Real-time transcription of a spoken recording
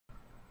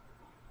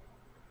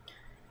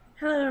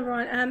Hello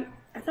everyone.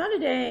 I thought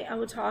today I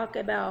would talk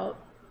about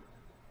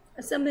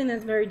something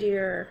that's very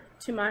dear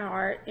to my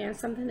heart and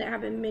something that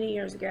happened many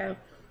years ago,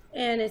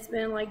 and it's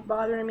been like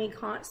bothering me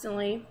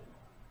constantly.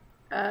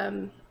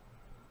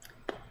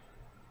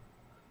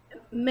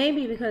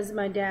 Maybe because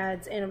my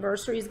dad's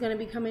anniversary is going to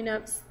be coming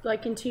up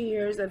like in 2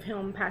 years of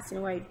him passing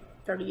away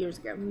 30 years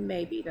ago.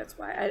 Maybe that's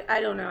why.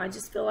 I don't know. I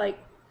just feel like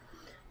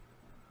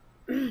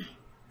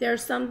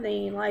there's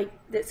something like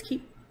that's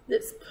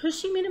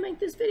pushing me to make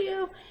this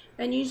video,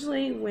 and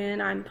usually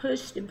when I'm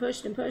pushed and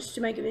pushed and pushed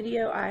to make a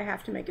video, I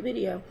have to make a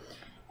video.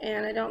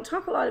 And I don't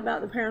talk a lot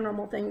about the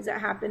paranormal things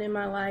that happen in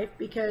my life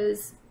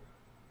because,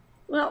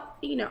 well,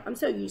 you know, I'm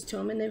so used to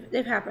them, and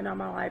they've happened all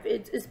my life.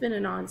 It's been a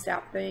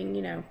non-stop thing,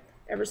 you know,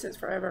 ever since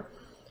forever.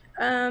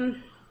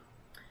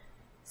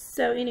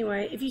 So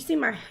anyway, if you see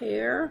my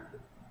hair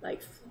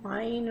like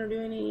flying or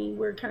doing any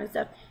weird kind of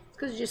stuff, it's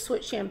because I just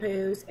switched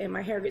shampoos and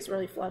my hair gets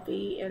really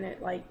fluffy, and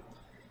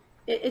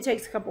it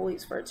takes a couple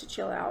weeks for it to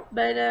chill out.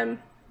 But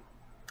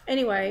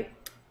anyway,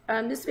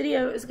 this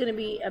video is going to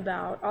be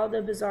about all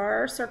the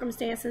bizarre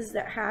circumstances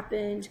that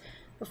happened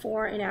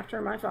before and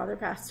after my father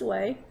passed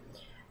away.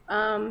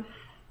 A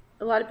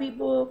lot of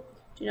people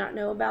do not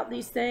know about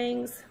these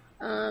things.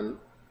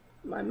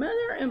 My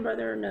mother and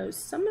brother know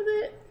some of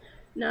it,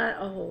 not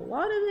a whole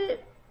lot of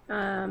it.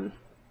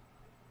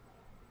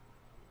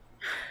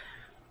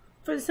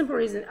 For the simple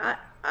reason,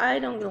 I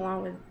don't get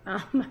along with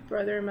my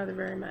brother and mother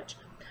very much.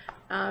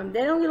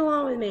 They don't get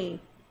along with me.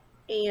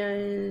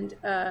 And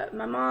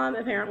my mom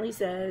apparently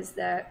says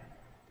that,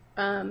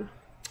 hold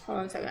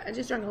on a second, I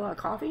just drank a lot of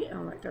coffee and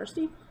I'm like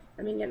thirsty.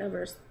 I've been getting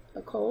over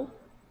a cold.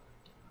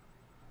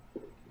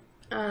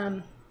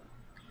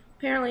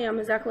 Apparently I'm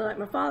exactly like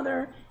my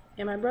father,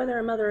 and my brother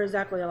and mother are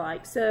exactly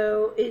alike.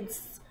 So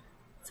it's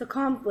a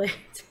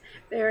conflict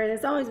there, and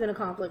it's always been a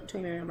conflict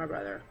between me and my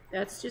brother.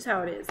 That's just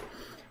how it is.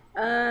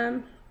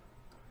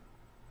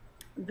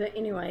 But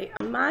anyway,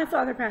 my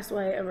father passed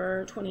away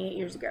over 28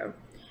 years ago,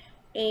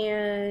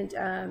 and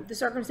the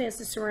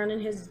circumstances surrounding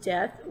his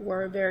death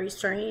were very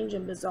strange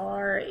and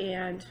bizarre,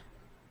 and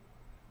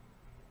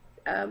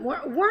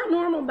weren't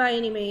normal by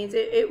any means.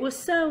 It was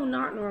so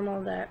not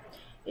normal that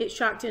it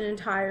shocked an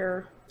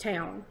entire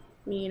town,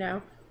 you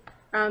know.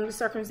 The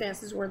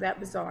circumstances were that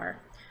bizarre.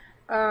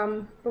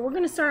 But we're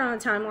going to start on a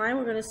timeline.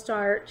 We're going to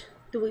start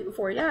the week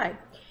before he died.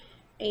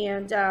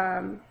 And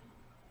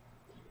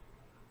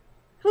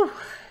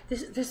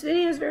this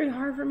video is very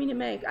hard for me to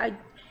make. I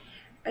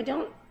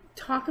don't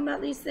talk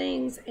about these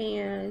things,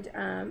 and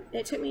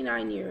it took me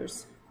 9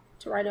 years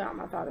to write about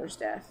my father's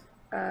death.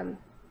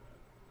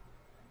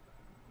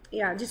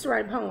 Yeah, just to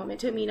write a poem, it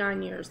took me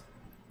 9 years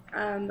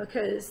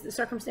because the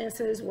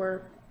circumstances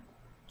were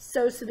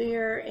so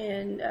severe,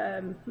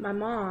 and my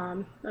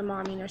mom, you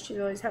know, she's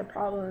always had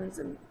problems,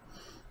 and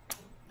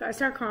if I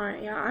start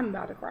crying, yeah, I'm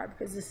about to cry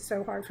because this is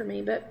so hard for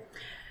me. But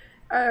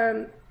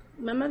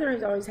my mother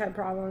has always had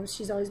problems.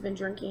 She's always been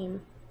drinking,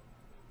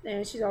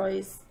 and she's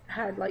always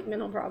had like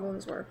mental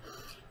problems where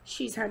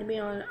she's had to be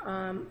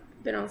on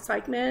been on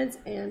psych meds.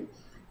 And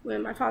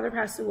when my father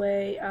passed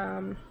away,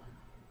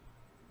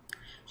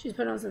 she's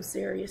put on some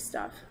serious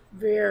stuff,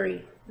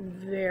 very,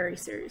 very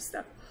serious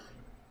stuff.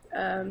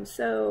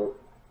 So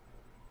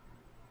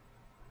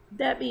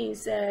that being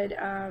said,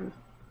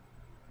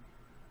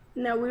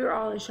 no, we were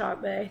all in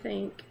shock, but I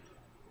think,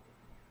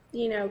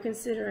 you know,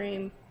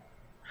 considering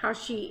how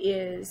she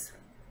is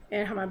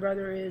and how my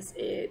brother is,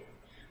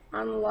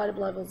 on a lot of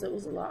levels it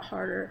was a lot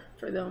harder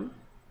for them.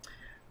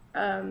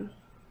 And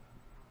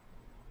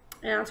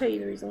I'll tell you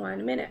the reason why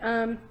in a minute.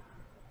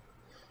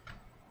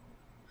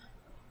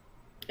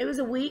 It was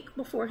a week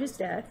before his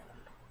death,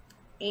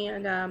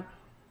 and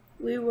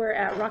we were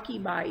at Rocky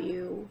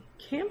Bayou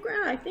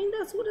Campground. I think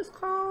that's what it's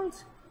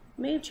called.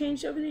 May have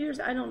changed over the years,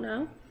 I don't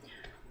know.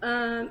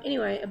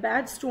 Anyway, a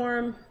bad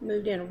storm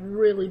moved in, a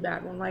really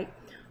bad one. Like,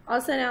 all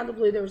of a sudden out of the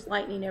blue, there was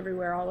lightning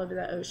everywhere, all over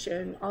the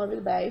ocean, all over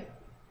the bay,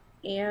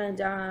 and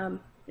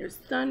there's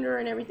thunder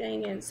and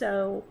everything. And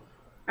so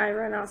I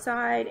ran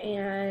outside,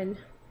 and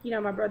you know,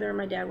 my brother and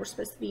my dad were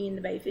supposed to be in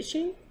the bay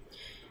fishing,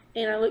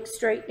 and I looked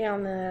straight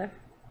down the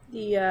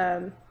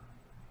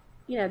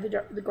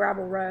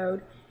gravel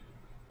road,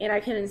 and I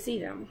couldn't see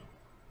them.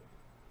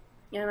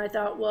 And I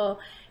thought, well,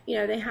 you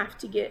know, they have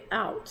to get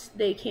out.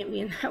 They can't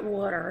be in that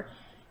water,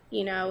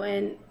 you know.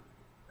 And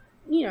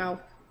you know,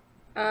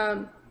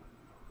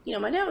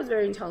 my dad was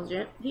very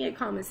intelligent. He had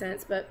common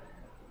sense, but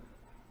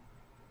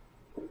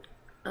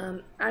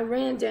I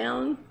ran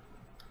down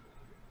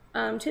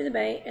to the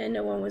bay, and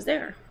no one was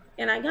there.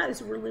 And I got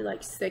this really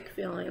like sick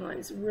feeling, like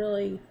it's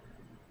really,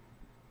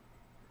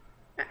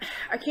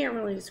 I can't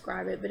really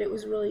describe it, but it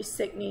was really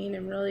sickening,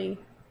 and really,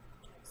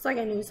 it's like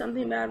I knew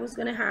something bad was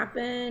going to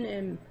happen.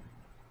 And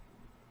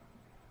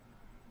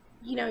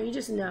you know, you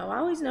just know. I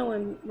always know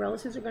when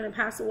relatives are going to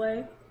pass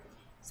away.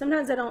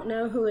 Sometimes I don't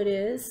know who it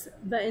is,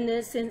 but in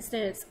this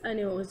instance, I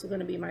knew it was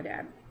going to be my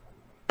dad.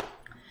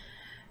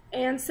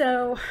 And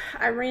so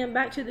I ran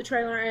back to the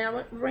trailer, and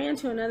I ran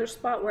to another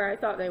spot where I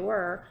thought they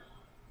were,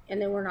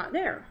 and they were not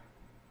there.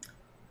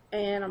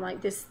 And I'm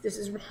like, this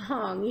is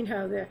wrong. You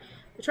know, the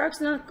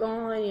truck's not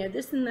gone. You know,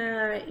 this and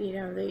that. You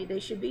know, they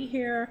should be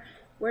here.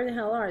 Where the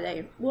hell are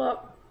they?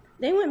 Well,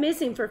 they went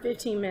missing for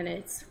 15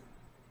 minutes.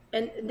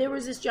 And there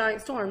was this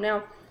giant storm.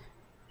 Now,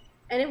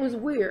 and it was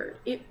weird.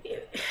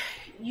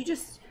 You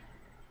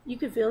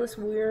could feel this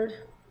weird,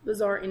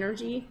 bizarre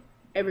energy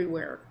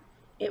everywhere.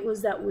 It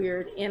was that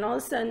weird. And all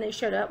of a sudden, they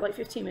showed up like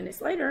 15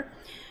 minutes later.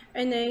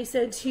 And they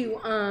said to,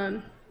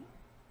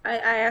 I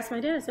asked my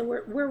dad, I said,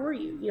 where were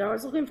you? You know, I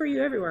was looking for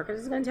you everywhere because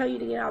I was going to tell you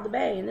to get out of the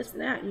bay and this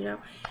and that, you know.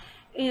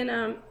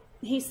 And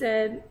he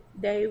said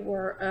they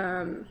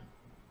were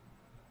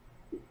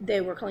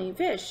cleaning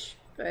fish,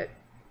 but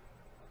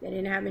they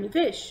didn't have any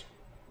fish,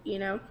 you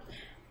know.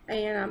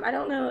 And I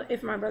don't know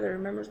if my brother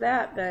remembers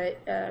that, but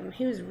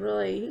he was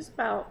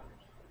about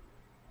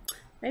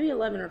maybe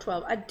 11 or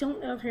 12. I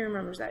don't know if he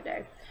remembers that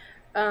day.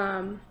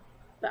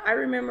 But I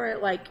remember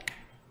it like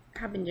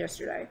happened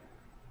yesterday.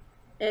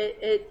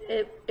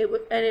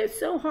 It's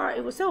so hard.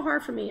 It was so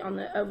hard for me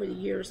over the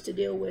years to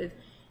deal with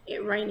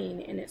it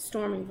raining and it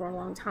storming for a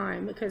long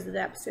time because of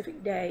that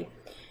specific day.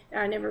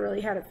 I never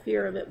really had a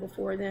fear of it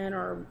before then,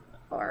 or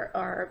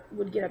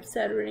would get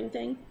upset or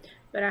anything.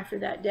 But after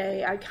that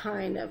day, I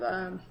kind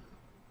of,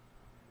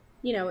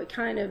 you know, it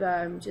kind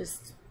of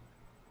just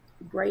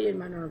grated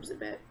my nerves a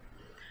bit.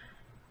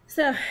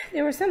 So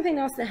there was something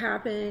else that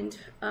happened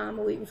a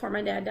week before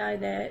my dad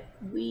died that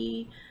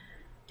we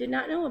did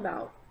not know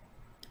about.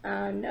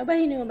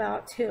 Nobody knew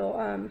about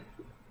till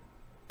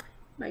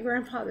my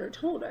grandfather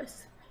told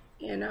us.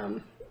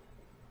 And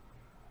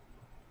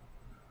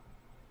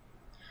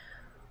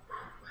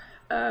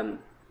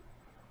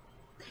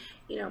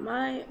you know,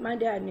 my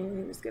dad knew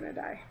he was gonna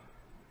die.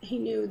 He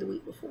knew the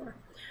week before.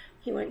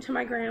 He went to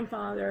my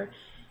grandfather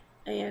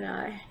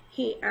and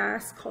he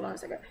asked, hold on a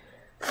second.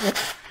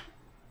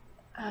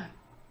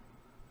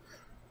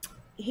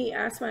 He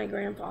asked my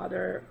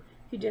grandfather,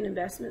 who did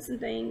investments and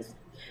things,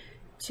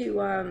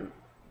 to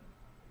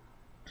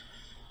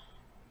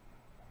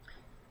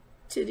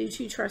do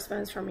 2 trust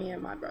funds for me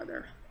and my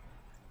brother.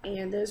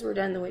 And those were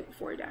done the week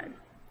before he died.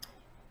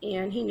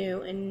 And he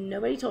knew, and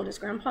nobody told us.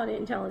 Grandpa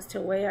didn't tell us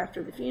till way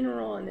after the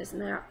funeral and this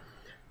and that.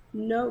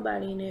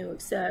 Nobody knew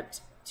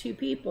except 2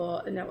 people,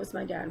 and that was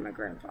my dad and my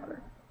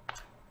grandfather.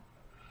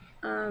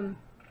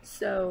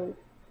 So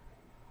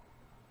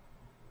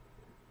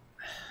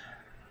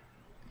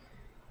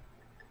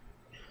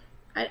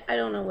I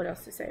don't know what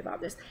else to say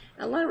about this.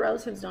 A lot of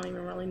relatives don't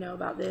even really know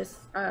about this.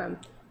 And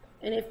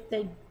if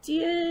they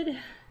did,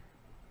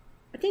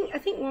 I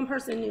think one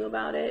person knew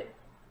about it.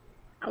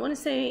 I want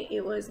to say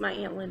it was my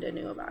Aunt Linda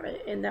knew about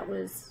it, and that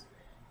was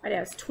my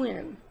dad's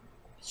twin.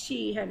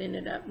 She had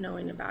ended up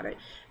knowing about it,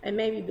 and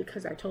maybe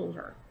because I told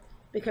her,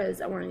 because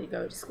I wanted to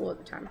go to school at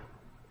the time.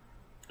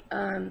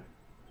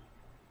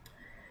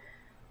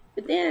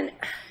 But then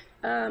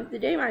the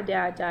day my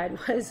dad died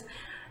was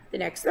the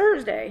next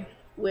Thursday,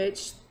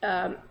 which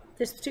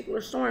this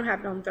particular storm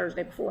happened on the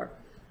Thursday before.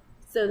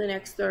 So the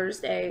next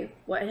Thursday,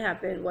 what had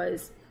happened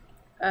was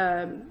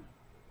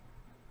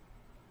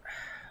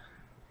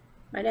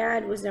my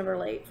dad was never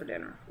late for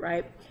dinner,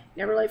 right?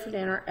 Never late for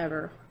dinner,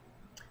 ever.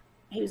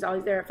 He was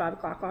always there at 5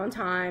 o'clock on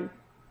time,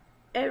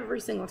 every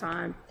single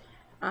time.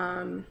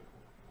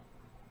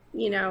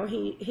 You know,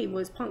 he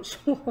was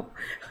punctual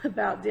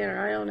about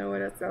dinner. I don't know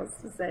what else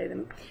to say,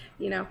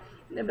 you know.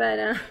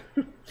 But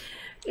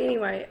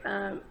anyway,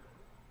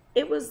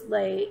 it was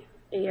late,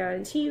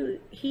 and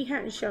he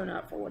hadn't shown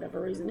up for whatever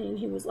reason, and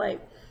he was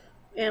late.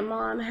 And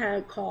Mom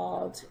had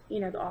called, you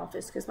know, the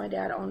office, because my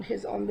dad owned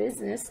his own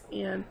business,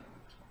 and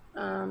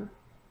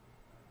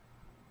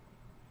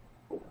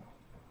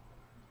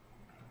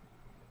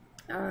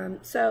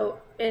so,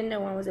 and no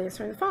one was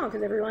answering the phone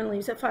because everyone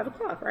leaves at 5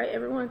 o'clock, right?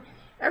 Everyone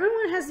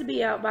has to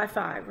be out by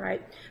 5,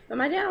 right? But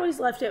my dad always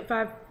left at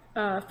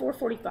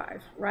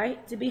 4:45,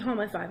 right? To be home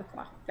at 5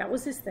 o'clock. That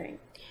was his thing.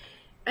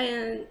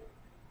 And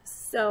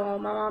so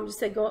my mom just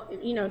said, go,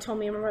 you know, told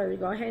me and my brother to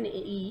go ahead and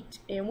eat,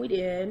 and we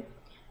did.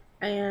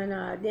 And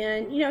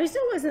then, you know, he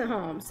still wasn't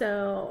home.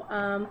 So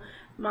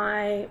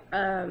my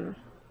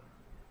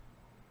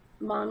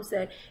mom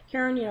said,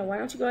 Karen, you know, why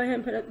don't you go ahead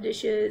and put up the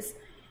dishes,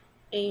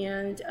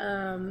 and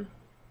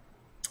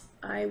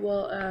I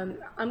will,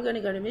 I'm going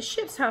to go to Miss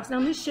Ship's house. Now,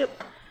 Miss Ship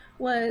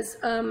was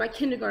my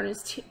kindergarten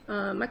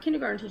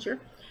teacher,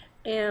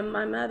 and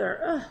my mother,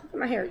 look at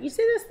my hair. You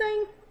see this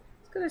thing?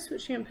 It's because I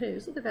switched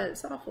shampoos. Look at that.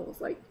 It's awful.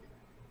 It's like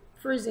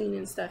frizzing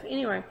and stuff.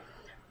 Anyway,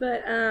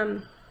 but,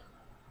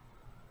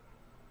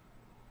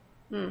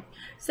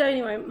 so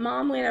anyway,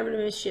 Mom went over to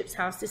Miss Ship's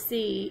house to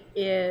see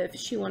if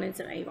she wanted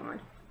some Avon.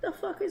 What the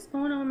fuck is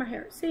going on with my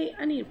hair? See,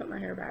 I need to put my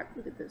hair back.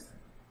 Look at this.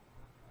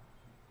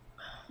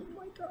 Oh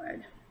my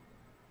God.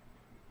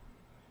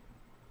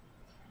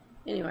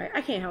 Anyway,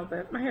 I can't help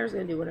it. My hair's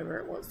gonna do whatever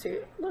it wants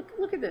to.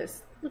 Look at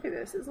this. Look at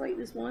this. It's like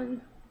this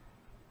one,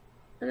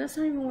 and that's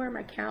not even where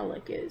my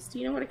cowlick is. Do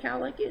you know what a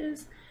cowlick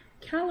is?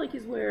 Cowlick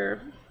is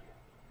where,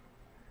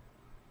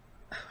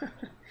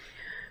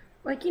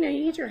 like, you know,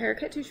 you get your hair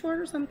cut too short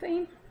or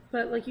something,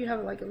 but like you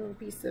have like a little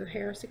piece of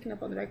hair sticking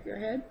up on the back of your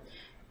head,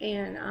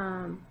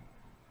 And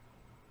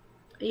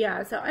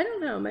yeah, so I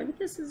don't know, maybe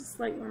this is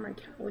like where my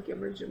cowlick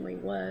originally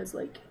was,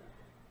 like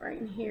right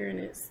in here, and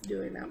it's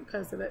doing that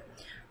because of it.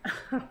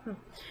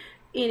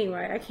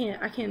 Anyway,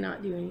 I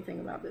cannot do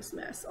anything about this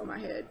mess on my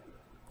head.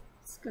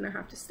 It's gonna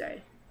have to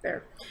stay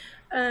there.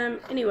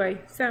 Anyway,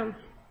 so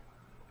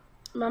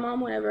my mom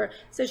went over,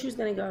 said she was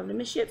gonna go over to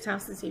Miss Ship's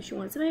house and see if she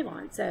wanted some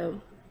Avon.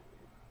 So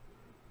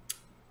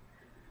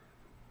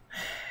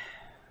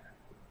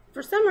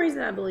for some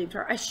reason I believed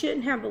her. I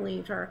shouldn't have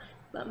believed her,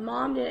 but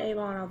Mom did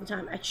Avon all the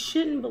time. I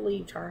shouldn't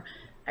believed her.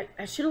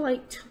 I should have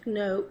like took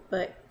note,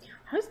 but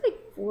I was like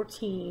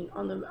 14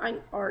 on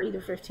the, or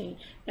either 15.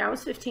 Yeah, I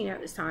was 15 at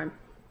this time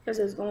because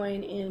I was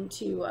going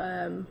into,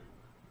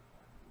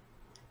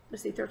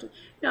 let's see, 13.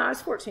 No, I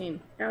was 14.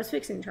 I was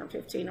fixing to turn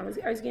 15. I was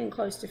getting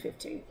close to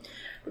 15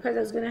 because I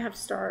was going to have to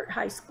start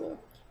high school.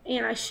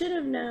 And I should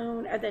have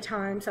known at the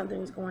time something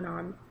was going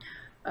on.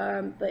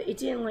 But it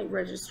didn't like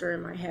register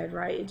in my head,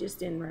 right? It just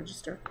didn't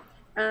register.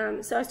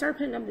 So I started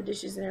putting up the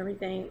dishes and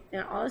everything,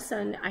 and all of a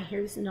sudden I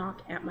hear this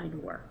knock at my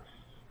door.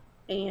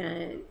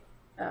 And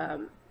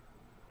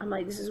I'm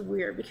like, this is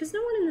weird, because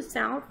no one in the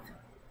South,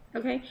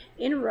 okay,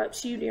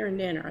 interrupts you during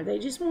dinner. They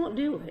just won't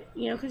do it,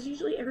 you know, because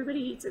usually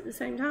everybody eats at the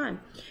same time.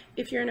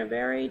 If you're in a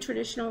very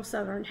traditional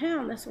Southern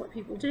town, that's what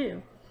people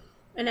do.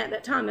 And at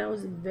that time, that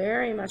was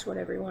very much what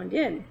everyone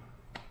did.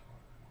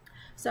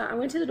 So I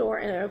went to the door,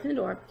 and I opened the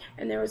door,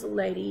 and there was a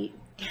lady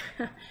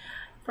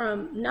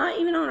from, not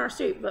even on our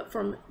street, but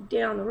from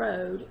down the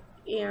road.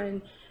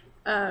 And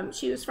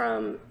she was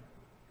from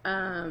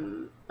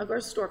a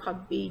grocery store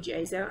called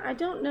BJ's. And I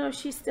don't know if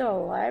she's still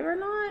alive or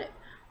not,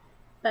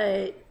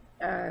 but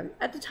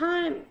at the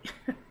time,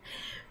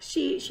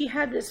 she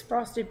had this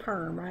frosted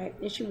perm, right?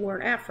 And she wore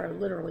an afro,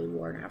 literally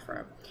wore an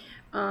afro.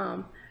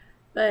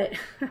 But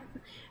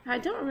I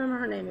don't remember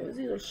her name. It was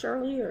either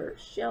Shirley or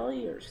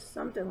Shelly or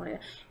something like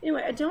that.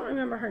 Anyway, I don't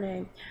remember her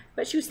name.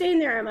 But she was standing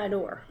there at my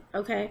door,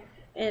 okay?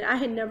 And I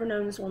had never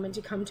known this woman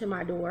to come to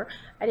my door.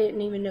 I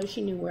didn't even know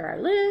she knew where I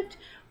lived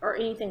or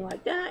anything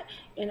like that.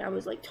 And I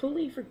was like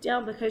totally freaked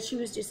out because she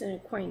was just an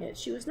acquaintance.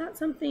 She was not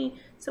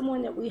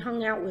someone that we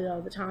hung out with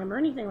all the time or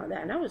anything like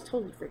that. And I was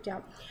totally freaked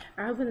out.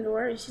 I opened the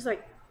door and she's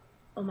like,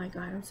 "Oh my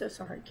God, I'm so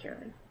sorry,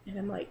 Karen." And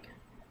I'm like,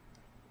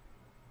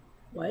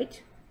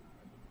 "What?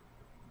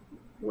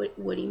 What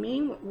do you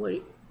mean?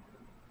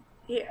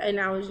 Yeah, and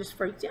I was just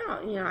freaked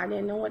out. You know, I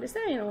didn't know what to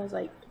say. And I was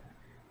like,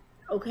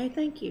 "Okay,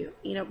 thank you."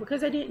 You know,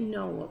 because I didn't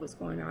know what was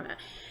going on.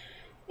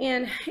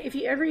 And if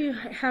you ever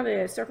have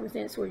a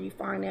circumstance where you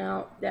find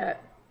out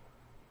that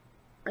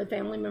a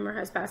family member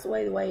has passed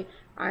away the way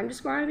I'm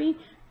describing,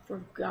 for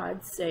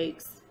God's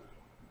sakes,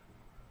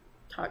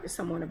 talk to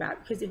someone about it,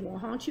 because it will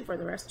haunt you for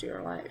the rest of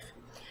your life.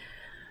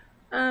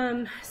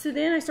 So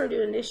then I started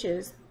doing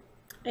dishes,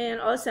 and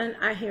all of a sudden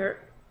I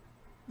hear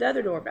the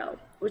other doorbell,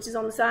 which is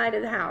on the side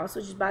of the house,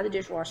 which is by the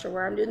dishwasher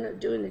where I'm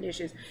doing the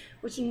dishes,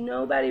 which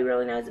nobody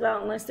really knows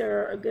about unless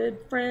they're a good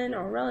friend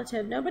or a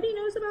relative. Nobody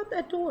knows about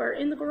that door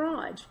in the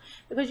garage,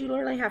 because you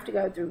literally have to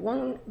go through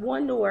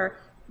one door,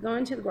 go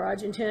into the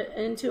garage,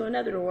 into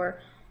another door,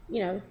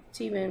 you know,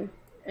 to even,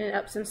 and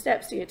up some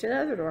steps to get to the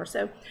other door.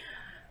 So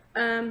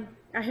I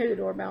hear the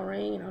doorbell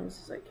ring, and I was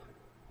just like,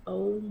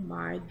 oh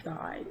my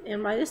God.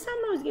 And by this time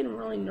I was getting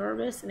really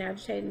nervous and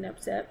agitated and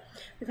upset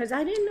because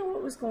I didn't know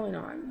what was going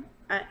on.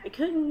 I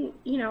couldn't,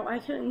 you know, I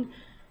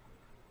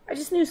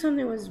just knew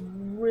something was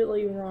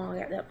really wrong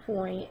at that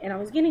point, and I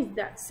was getting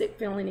that sick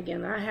feeling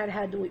again that I had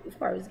had the week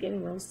before. I was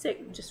getting really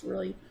sick, just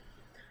really,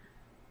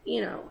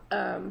 you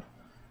know,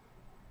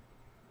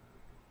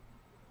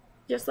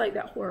 just like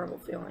that horrible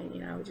feeling,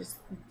 you know, just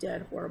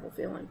dead horrible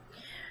feeling.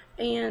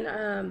 And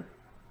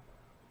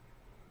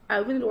I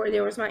opened the door.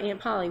 There was my Aunt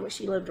Polly, which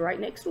she lived right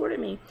next door to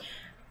me,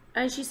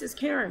 and she says,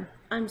 "Karen,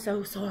 I'm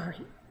so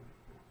sorry.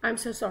 I'm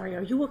so sorry.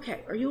 Are you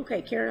okay? Are you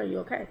okay? Karen, are you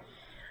okay?"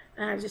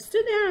 And I just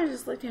stood there and I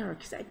just looked at her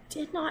because I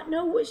did not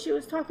know what she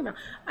was talking about.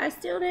 I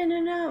still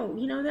didn't know,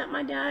 you know, that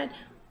my dad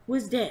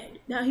was dead,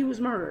 that he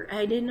was murdered.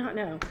 I did not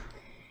know.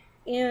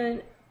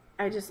 And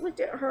I just looked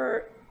at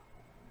her,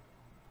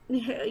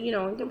 you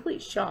know, in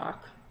complete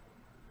shock.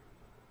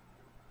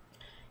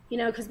 You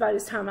know, because by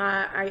this time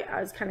I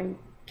was kind of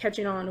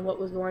catching on to what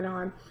was going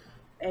on.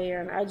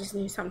 And I just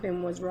knew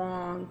something was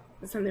wrong.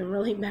 Something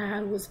really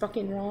bad was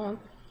fucking wrong.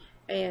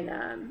 And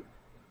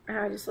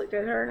I just looked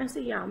at her and I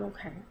said, "Yeah, I'm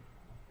okay.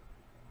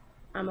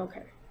 I'm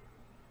okay."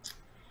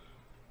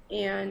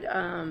 And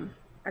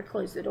I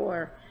closed the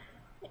door.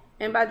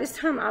 And by this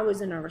time, I was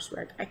a nervous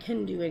wreck. I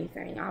couldn't do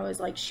anything. I was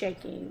like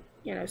shaking,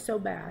 you know, so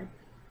bad.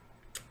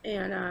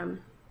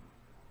 And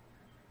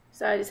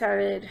so I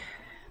decided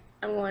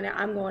I'm going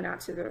out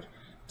to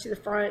the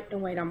front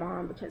and wait on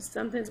Mom because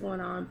something's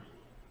going on.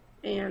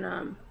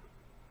 And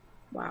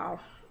wow.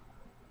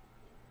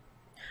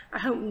 I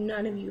hope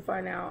none of you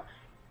find out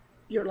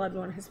your loved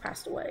one has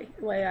passed away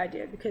the way I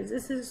did, because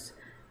this is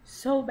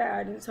so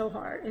bad and so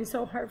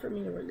hard for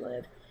me to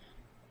relive.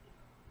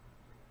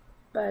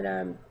 But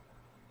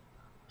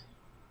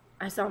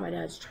I saw my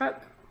dad's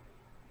truck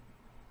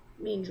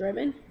being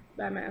driven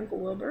by my Uncle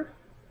Wilbur,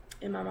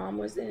 and my mom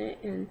was in it,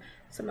 and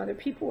some other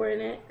people were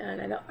in it,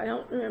 and I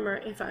don't remember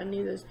if I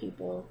knew those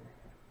people.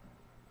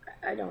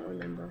 I don't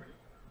remember.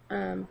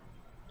 And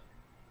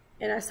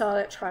I saw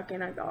that truck,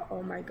 and I thought,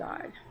 oh my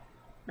God,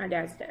 my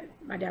dad's dead.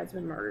 My dad's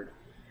been murdered.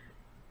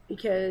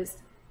 Because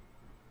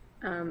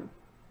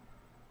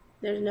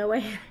there's no way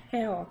in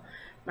hell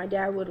my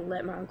dad would have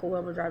let my Uncle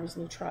Wilbur drive his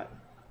new truck.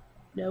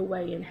 No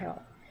way in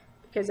hell.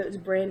 Because it was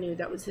brand new.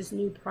 That was his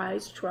new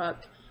prize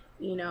truck,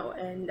 you know,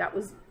 and that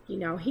was, you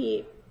know,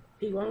 he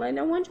won't let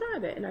no one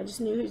drive it. And I just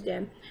knew he was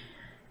dead.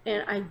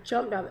 And I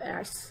jumped up and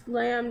I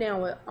slammed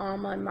down with all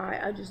my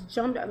might. I just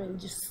jumped up and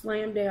just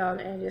slammed down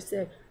and just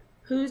said,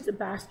 who's the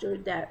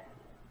bastard that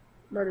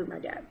murdered my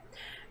dad?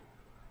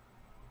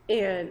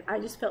 And I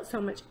just felt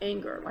so much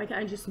anger. Like,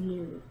 I just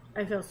knew.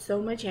 I felt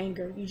so much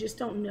anger. You just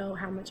don't know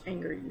how much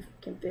anger you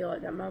can feel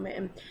at that moment.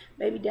 And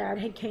maybe Dad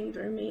had came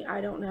through me.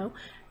 I don't know.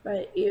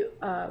 But it,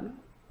 I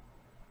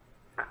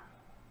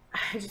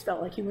just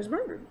felt like he was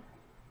murdered.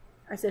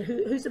 I said,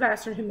 who's the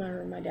bastard who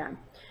murdered my dad?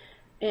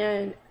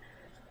 And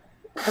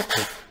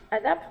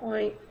at that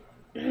point,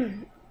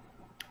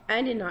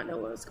 I did not know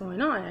what was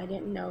going on. I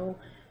didn't know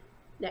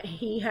that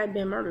he had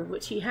been murdered,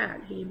 which he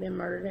had. He had been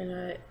murdered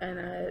in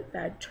a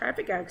bad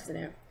traffic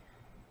accident,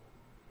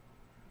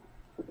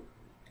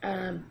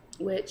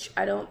 which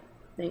I don't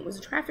think was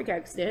a traffic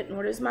accident,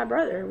 nor does my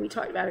brother. We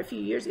talked about it a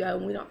few years ago,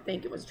 and we don't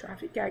think it was a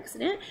traffic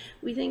accident.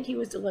 We think he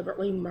was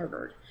deliberately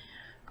murdered,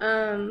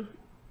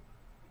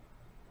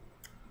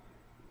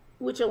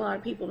 which a lot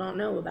of people don't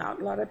know about.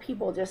 A lot of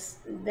people just,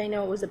 they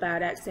know it was a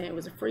bad accident, it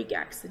was a freak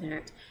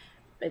accident,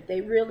 but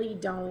they really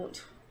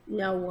don't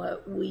know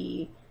what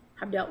we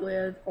have dealt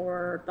with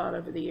or thought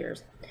over the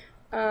years.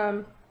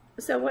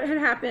 So what had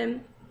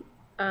happened,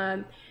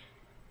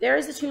 there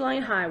is a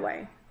 2-lane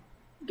highway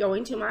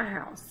going to my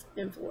house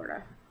in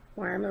Florida,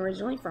 where I'm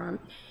originally from.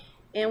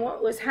 And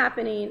what was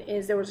happening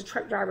is there was a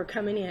truck driver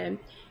coming in,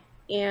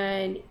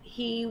 and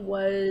he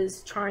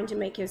was trying to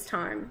make his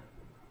time.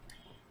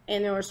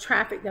 And there was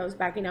traffic that was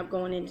backing up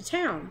going into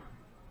town.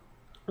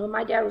 Well,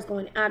 my dad was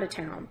going out of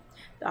town,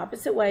 the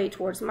opposite way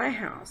towards my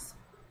house.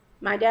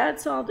 My dad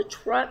saw the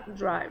truck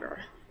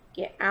driver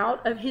get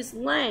out of his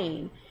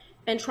lane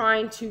and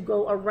trying to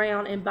go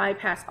around and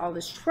bypass all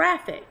this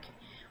traffic.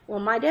 Well,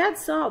 my dad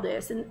saw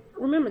this, and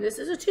remember, this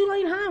is a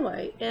 2-lane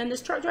highway, and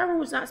this truck driver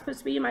was not supposed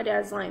to be in my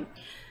dad's lane.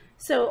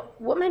 So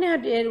what my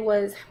dad did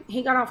was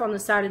he got off on the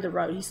side of the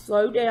road. He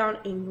slowed down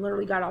and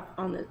literally got off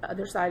on the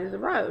other side of the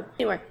road.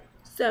 Anyway,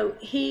 so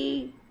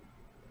he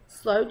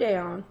slowed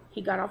down.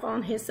 He got off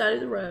on his side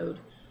of the road,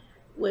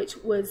 which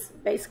was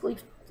basically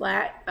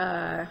flat,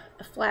 a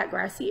flat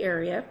grassy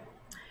area.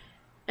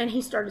 And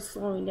he started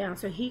slowing down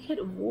so he could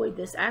avoid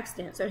this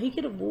accident, so he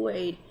could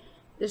avoid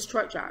this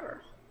truck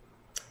driver.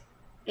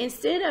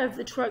 Instead of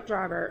the truck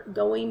driver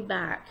going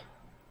back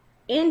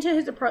into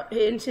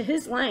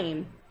his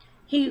lane,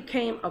 he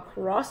came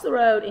across the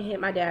road and hit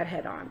my dad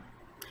head on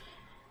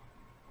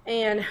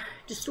and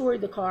destroyed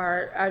the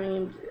car. I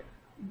mean,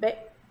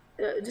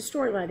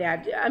 destroyed my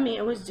dad. I mean,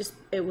 it was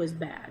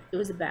bad. It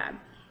was bad.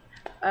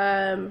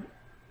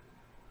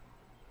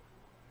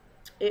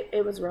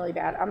 It was really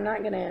bad. I'm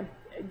not gonna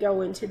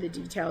go into the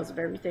details of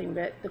everything,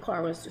 but the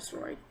car was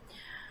destroyed.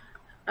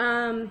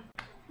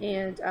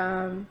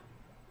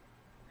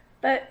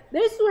 But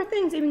this is where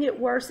things even get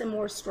worse and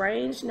more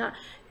strange.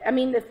 I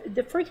mean,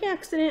 the freak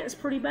accident is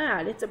pretty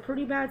bad. It's a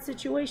pretty bad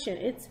situation.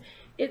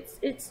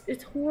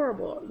 It's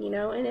horrible, you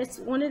know, and it's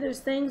one of those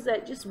things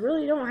that just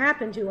really don't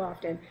happen too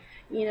often,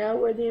 you know,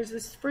 where there's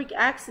this freak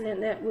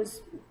accident that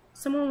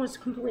someone was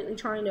completely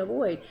trying to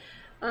avoid.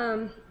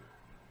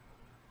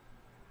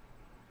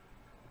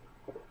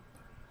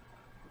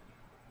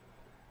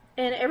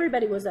 And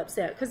everybody was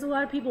upset because a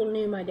lot of people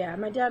knew my dad.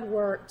 My dad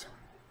worked,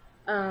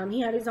 he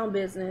had his own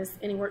business,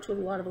 and he worked with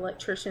a lot of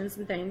electricians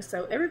and things,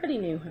 so everybody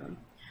knew him.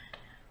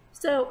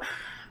 So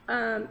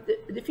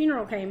the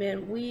funeral came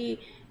in. We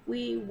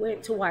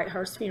went to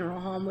Whitehurst Funeral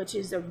Home, which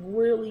is a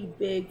really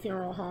big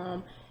funeral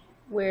home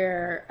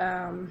where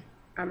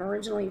I'm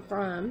originally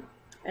from,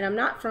 and I'm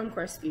not from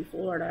Crestview,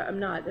 Florida. I'm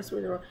not. That's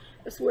where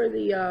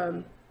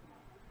the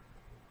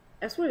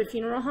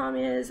funeral home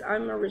is.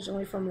 I'm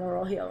originally from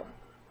Laurel Hill.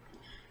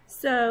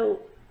 So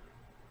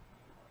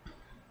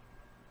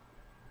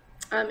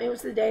it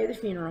was the day of the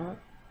funeral,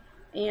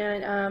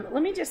 and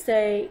let me just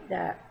say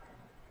that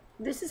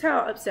this is how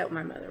upset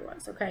my mother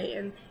was, okay,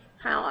 and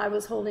how I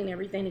was holding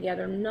everything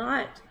together.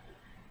 Not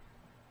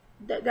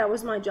that that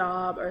was my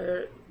job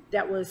or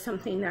that was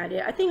something that I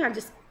did. I think I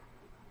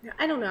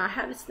don't know, I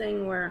have this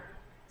thing where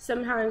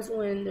sometimes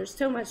when there's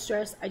so much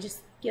stress, I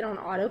just get on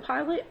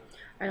autopilot.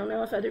 I don't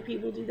know if other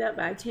people do that,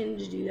 but I tend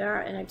to do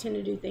that, and I tend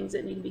to do things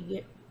that need to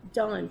be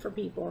done for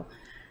people,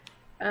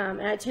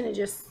 and I tend to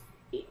just,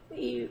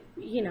 you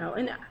know,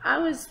 and I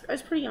was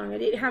pretty young. I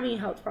didn't have any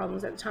health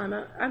problems at the time.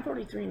 I'm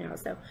 43 now,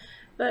 so,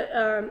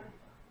 but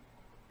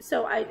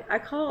so I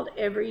called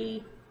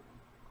every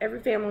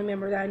family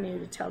member that I knew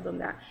to tell them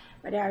that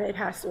my dad had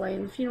passed away,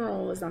 and the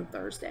funeral was on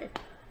Thursday.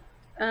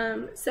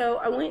 So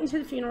I went into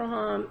the funeral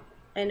home,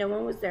 and no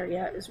one was there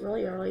yet. It was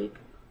really early,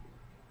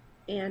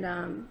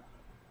 And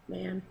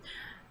man,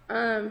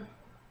 um,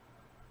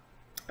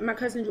 my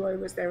cousin Joy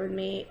was there with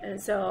me,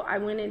 and so I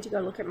went in to go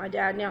look at my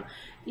dad. Now,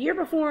 the year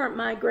before,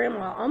 my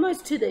grandma,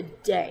 almost to the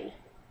day,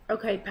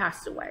 okay,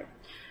 passed away.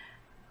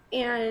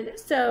 And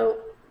so,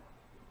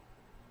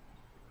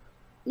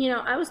 you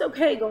know, I was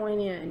okay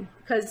going in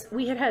because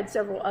we had had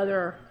several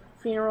other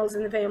funerals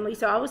in the family,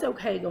 so I was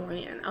okay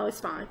going in. I was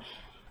fine.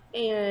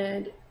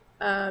 And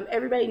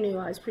everybody knew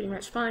I was pretty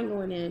much fine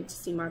going in to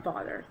see my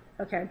father.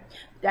 Okay,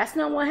 that's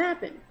not what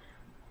happened.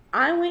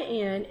 I went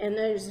in, and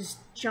there's this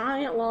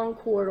giant long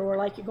corridor,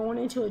 like you're going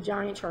into a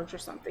giant church or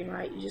something,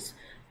 right? You just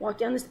walk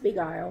down this big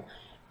aisle,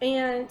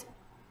 and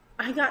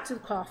I got to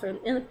the coffin,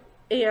 and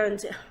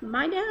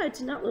my dad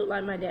did not look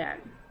like my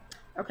dad.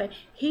 Okay,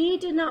 he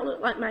did not look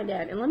like my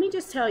dad. And let me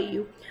just tell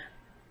you,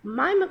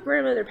 my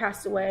grandmother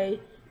passed away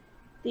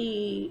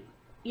the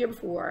year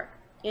before,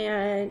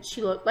 and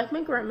she looked like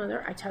my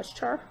grandmother. I touched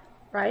her,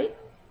 right?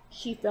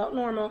 She felt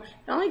normal.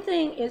 The only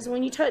thing is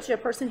when you touch a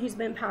person who's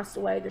been passed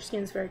away, their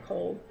skin's very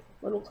cold,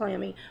 a little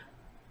clammy,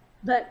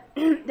 but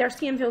their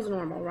skin feels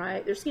normal,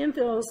 right? Their skin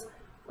feels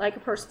like a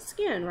person's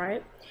skin,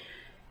 right?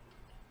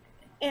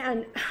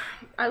 And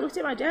I looked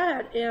at my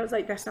dad, and I was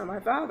like, that's not my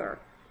father.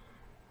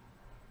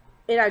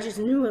 And I just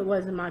knew it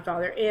wasn't my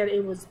father, and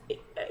it was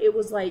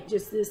like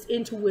just this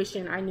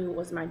intuition. I knew it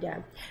was my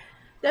dad.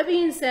 That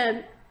being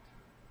said,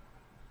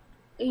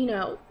 you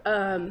know,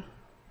 a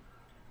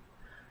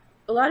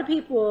lot of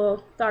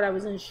people thought I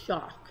was in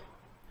shock,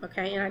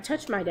 okay? And I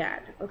touched my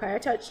dad, okay? I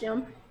touched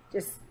him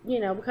just, you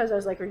know, because I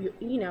was like, are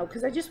you know,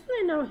 because I just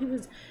wanted to know he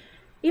was,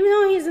 even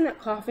though he's in that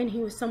coffin, he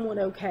was somewhat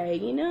okay,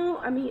 you know?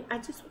 I mean, I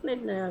just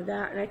wanted to know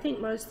that. And I think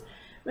most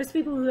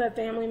people who have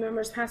family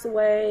members pass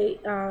away,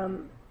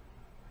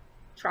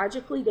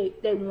 tragically,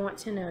 they want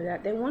to know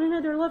that. They want to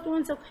know their loved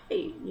one's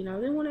okay, you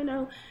know? They want to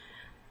know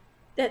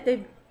that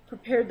they've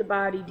prepared the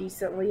body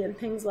decently and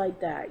things like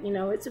that. You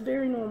know, it's a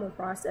very normal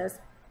process.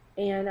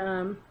 And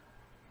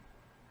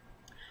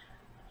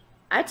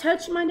I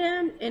touched my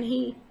dad, and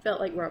he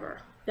felt like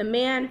rubber. The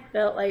man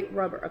felt like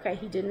rubber, okay?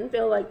 He didn't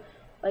feel like,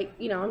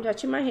 you know, I'm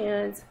touching my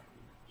hands.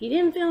 He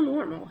didn't feel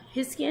normal.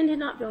 His skin did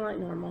not feel like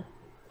normal.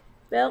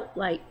 Felt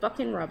like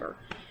fucking rubber.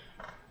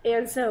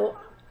 And so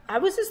I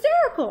was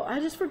hysterical. I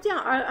just freaked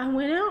out. I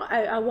went out.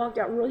 I walked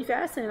out really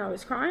fast, and I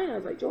was crying. I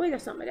was like, Joy,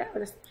 that's not my dad.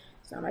 That's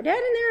not my dad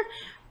in there.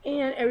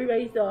 And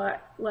everybody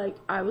thought, like,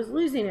 I was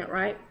losing it,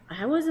 right?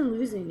 I wasn't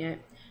losing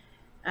it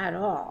at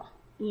all.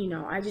 You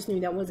know, I just knew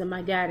that wasn't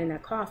my dad in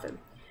that coffin.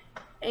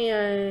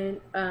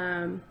 And,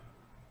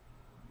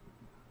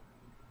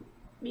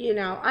 you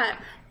know,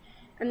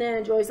 and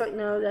then Joy's like,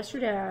 no, that's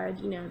your dad,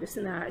 you know, this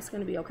and that. It's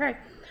going to be okay.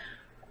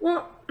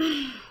 Well,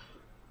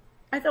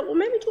 I thought, well,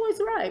 maybe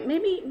Joy's right.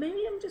 Maybe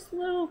I'm just a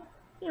little,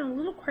 you know, a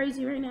little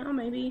crazy right now.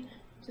 Maybe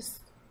just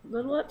a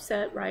little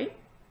upset, right?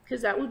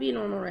 Because that would be a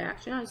normal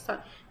reaction. I just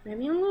thought,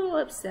 maybe I'm a little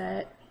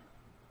upset.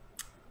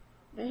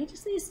 Maybe I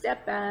just need to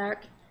step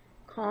back,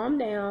 calm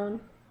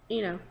down,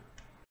 you know.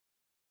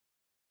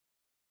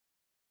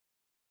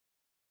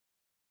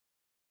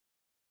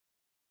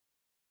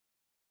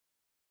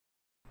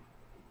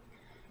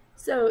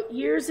 So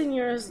years and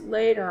years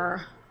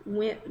later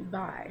went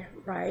by,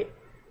 right?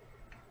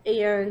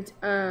 And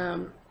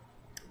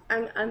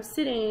I'm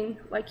sitting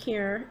like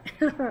here,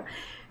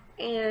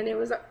 and it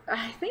was,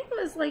 I think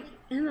it was like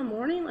in the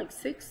morning, like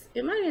 6.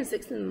 It might have been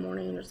 6 in the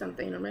morning or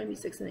something, or maybe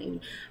 6 in the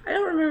evening. I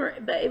don't remember,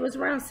 but it was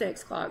around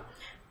 6 o'clock.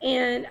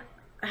 And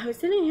I was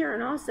sitting here,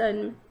 and all of a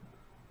sudden,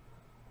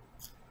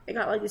 I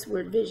got like this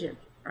weird vision,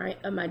 right,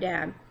 of my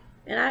dad.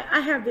 And I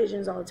have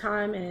visions all the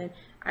time, and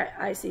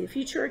I see the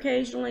future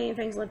occasionally and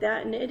things like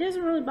that, and it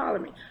doesn't really bother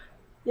me.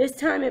 This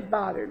time it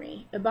bothered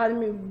me. It bothered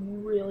me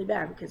really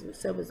bad because it was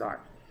so bizarre.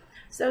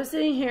 So I was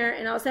sitting here,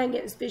 and all of a sudden I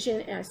get this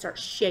vision, and I start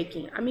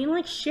shaking. I mean,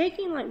 like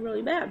shaking like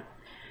really bad.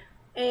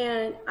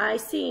 And I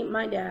see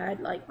my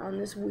dad like on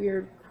this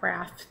weird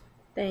craft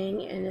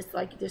thing, and it's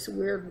like this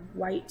weird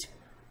white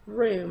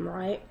room,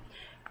 right?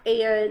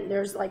 And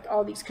there's like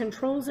all these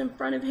controls in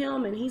front of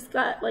him, and he's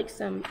got like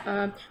some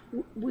I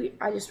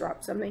just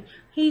dropped something.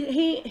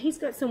 He's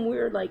got some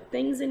weird like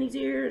things in his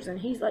ears, and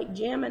he's like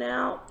jamming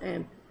out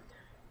and,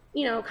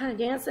 you know, kind of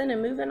dancing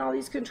and moving all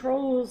these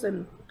controls.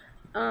 And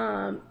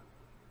I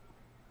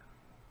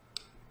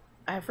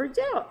freaked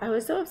out. I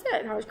was so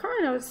upset, and I was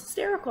crying. I was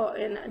hysterical,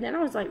 and then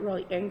I was like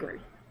really angry.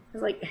 I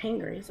was like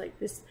angry. It's like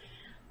this.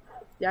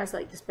 I was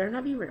like, this better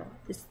not be real.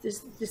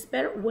 This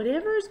better,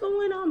 whatever is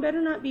going on,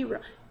 better not be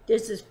real.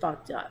 This is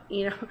fucked up,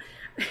 you know.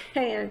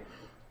 And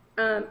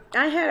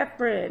I had a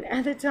friend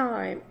at the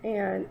time,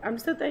 and I'm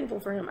so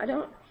thankful for him.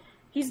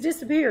 He's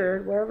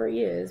disappeared wherever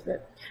he is,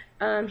 but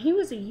he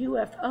was a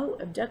UFO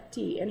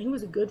abductee, and he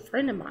was a good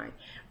friend of mine,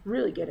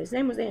 really good. His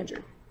name was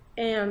Andrew,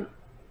 and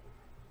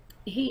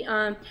he,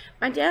 my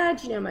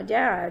dad, you know,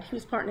 he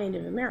was part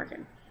Native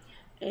American,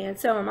 and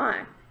so am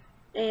I.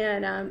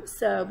 And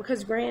so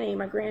because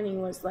my granny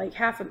was like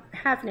half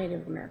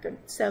Native American,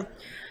 so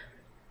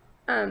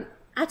I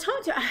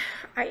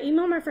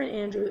emailed my friend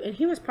Andrew, and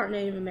he was part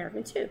Native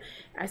American too.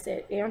 I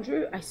said,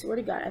 Andrew, I swear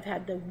to God, I've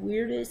had the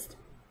weirdest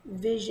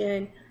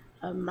vision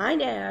of my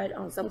dad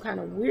on some kind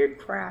of weird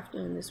craft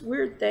doing this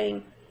weird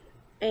thing,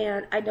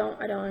 and I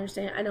don't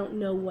understand. I don't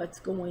know what's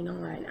going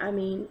on. I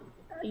mean,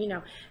 you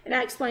know, and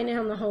I explained to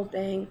him the whole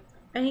thing,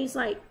 and he's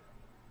like,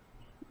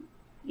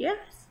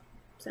 yes,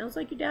 sounds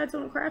like your dad's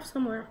on a craft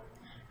somewhere.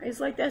 And he's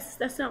like,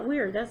 that's not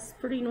weird. That's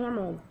pretty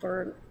normal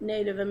for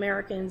Native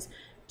Americans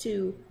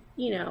to,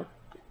 you know,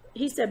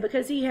 he said,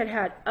 because he had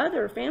had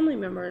other family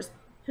members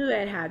who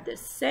had had the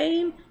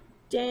same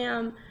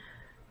damn,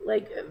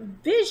 like,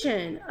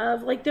 vision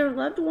of, like, their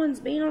loved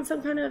ones being on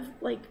some kind of,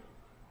 like,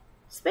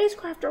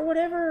 spacecraft or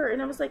whatever.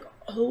 And I was like,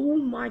 oh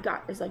my God.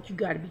 It's like, you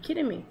gotta be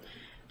kidding me.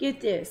 Get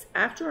this.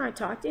 After I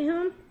talked to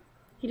him,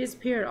 he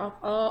disappeared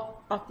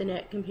off the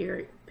net,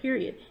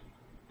 period.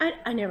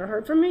 I never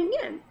heard from him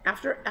again.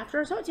 After I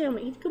talked to him,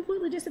 he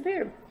completely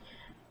disappeared.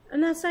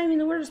 And that's not even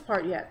the weirdest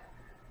part yet.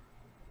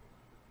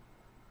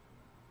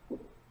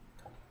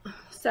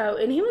 So,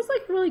 and he was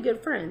like a really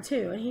good friend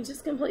too, and he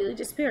just completely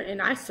disappeared.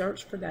 And I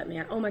searched for that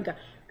man. Oh my God,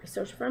 I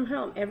searched for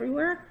him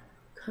everywhere,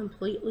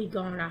 completely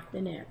gone off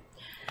the net.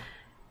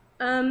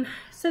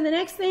 So the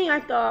next thing I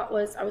thought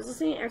was, I was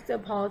listening to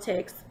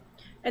Exopolitics,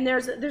 and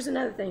there's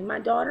another thing. My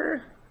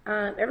daughter,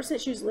 ever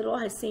since she was little,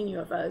 has seen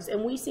UFOs,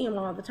 and we see them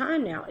all the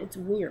time now. It's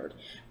weird.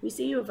 We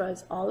see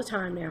UFOs all the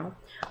time now.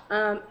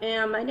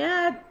 And my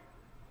dad,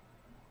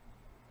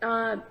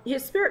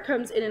 his spirit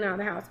comes in and out of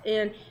the house,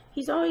 and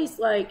he's always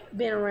like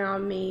been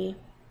around me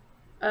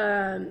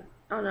on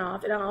and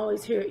off, and I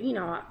always hear, you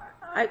know,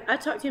 I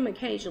talk to him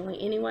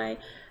occasionally anyway,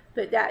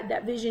 but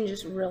that vision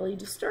just really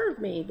disturbed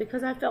me,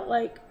 because I felt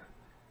like,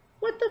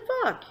 what the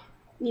fuck,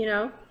 you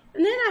know?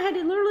 And then I had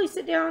to literally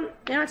sit down,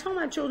 and I told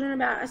my children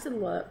about it. I said,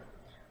 look,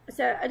 I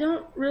said, I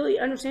don't really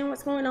understand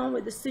what's going on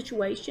with the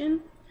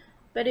situation,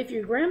 but if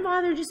your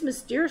grandfather just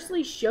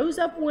mysteriously shows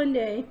up one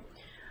day,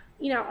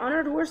 you know, on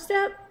our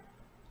doorstep,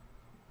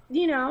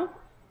 you know,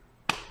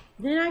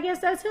 then I guess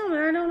that's him, and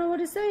I don't know what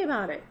to say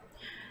about it.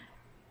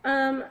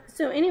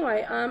 So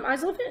anyway, I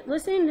was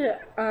listening to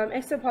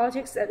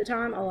Exopolitics at the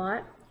time a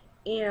lot,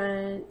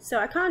 and so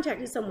I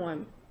contacted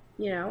someone,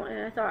 you know,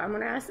 and I thought, I'm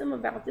going to ask them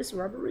about this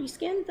rubbery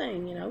skin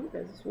thing, you know,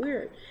 because it's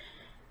weird.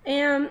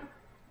 And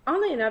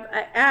oddly enough,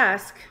 I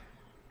asked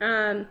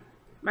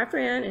my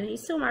friend, and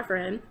he's still my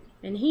friend,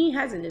 and he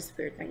hasn't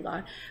disappeared, thank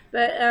God,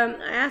 but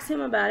I asked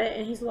him about it,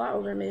 and he's a lot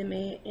older than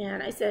me,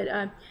 and I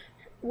said,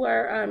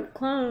 were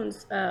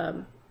clones,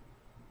 were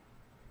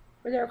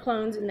there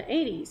clones in the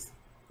 80s,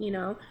 you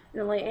know, in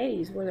the late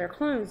 80s, were there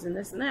clones and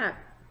this and that?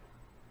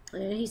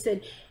 And he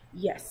said,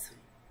 yes.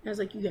 I was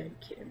like, you gotta be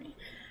kidding me.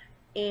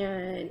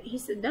 And he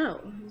said, no.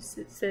 He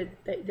said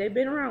they've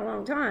been around a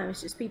long time.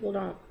 It's just people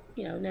don't,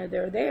 you know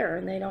they're there,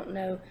 and they don't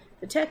know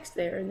the text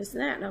there and this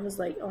and that. And I was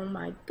like, oh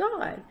my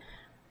God.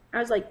 I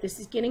was like, this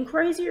is getting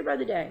crazier by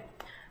the day.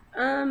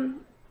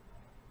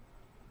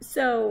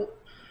 So,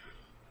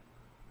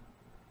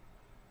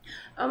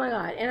 oh my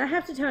God. And I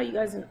have to tell you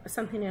guys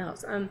something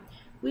else.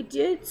 We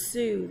did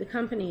sue the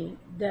company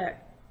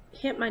that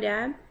hit my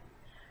dad,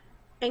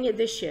 and get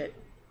this shit.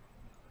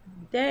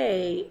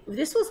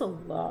 This was a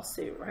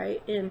lawsuit,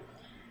 right? And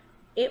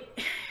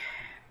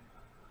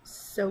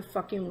so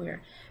fucking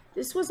weird.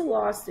 This was a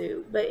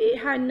lawsuit, but it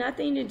had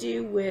nothing to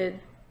do with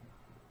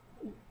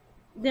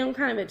them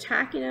kind of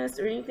attacking us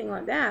or anything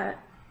like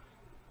that.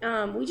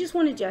 We just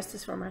wanted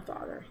justice for my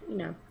father, you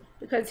know,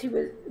 because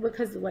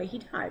of the way he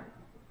died.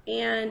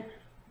 And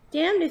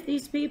damned if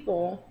these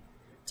people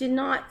did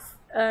not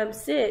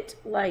sit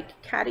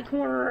like catty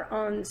corner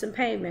on some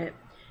pavement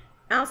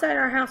outside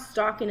our house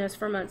stalking us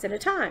for months at a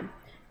time.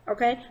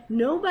 Okay,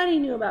 nobody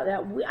knew about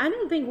that. I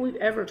don't think we've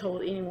ever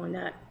told anyone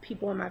that,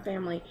 people in my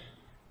family,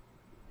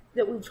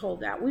 that we've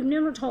told that. We've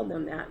never told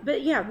them that.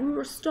 But yeah, we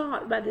were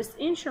stalked by this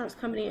insurance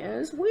company, and it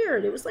was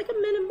weird. It was like a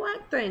Men in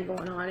Black thing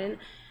going on.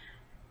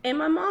 And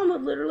my mom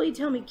would literally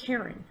tell me,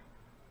 Karen,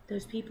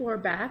 those people are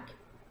back,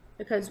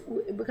 because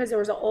there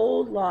was an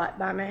old lot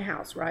by my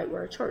house, right,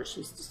 where a church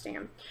used to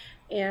stand.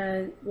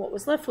 And what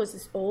was left was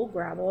this old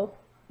gravel,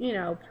 you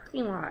know,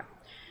 parking lot.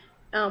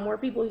 Where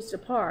people used to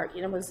park,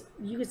 and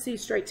you could see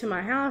straight to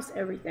my house,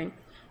 everything.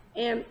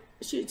 And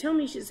she would tell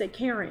me, she'd say,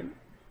 Karen,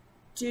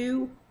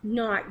 do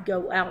not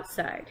go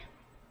outside.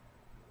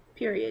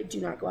 Period. Do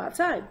not go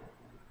outside.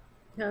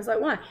 And I was like,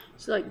 why?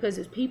 She's like, because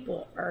those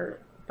people are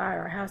by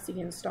our house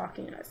again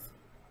stalking us.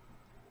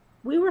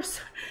 We were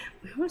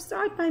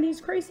stalked by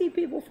these crazy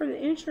people from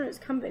the insurance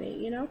company,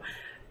 you know.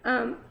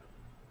 I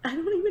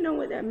don't even know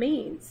what that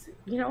means.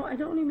 You know, I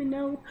don't even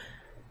know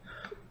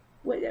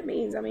what that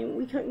means. I mean,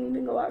 we couldn't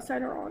even go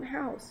outside our own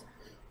house.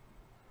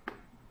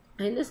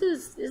 And this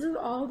is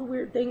all the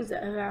weird things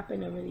that have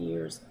happened over the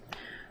years.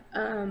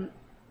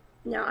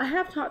 Now, I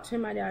have talked to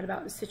my dad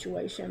about the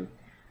situation,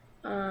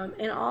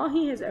 and all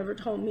he has ever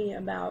told me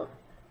about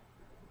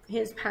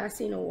his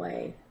passing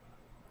away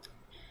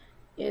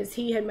is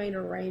he had made an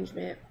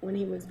arrangement when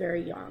he was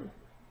very young.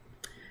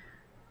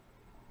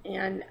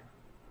 And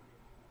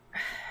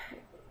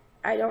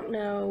I don't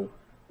know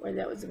whether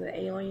that was with the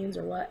aliens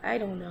or what. I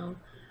don't know.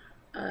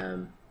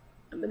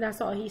 But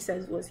that's all he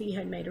says, was he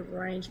had made an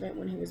arrangement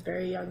when he was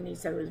very young, and he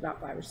said it was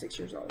about 5 or 6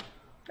 years old.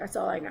 That's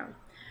all I know.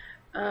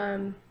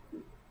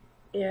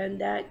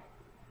 And that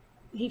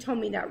he told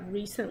me that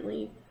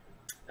recently,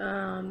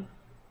 I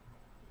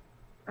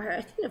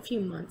think a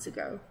few months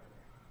ago.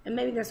 And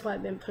maybe that's why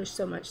I've been pushed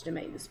so much to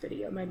make this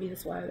video. Maybe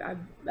that's why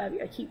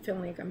I keep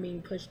feeling like I'm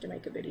being pushed to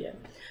make a video.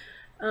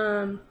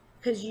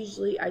 Because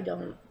usually I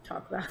don't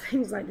talk about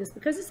things like this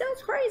because it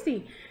sounds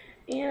crazy.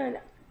 And,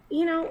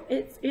 you know,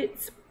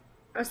 it's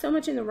so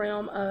much in the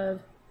realm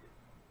of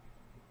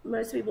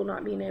most people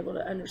not being able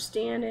to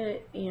understand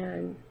it.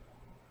 And,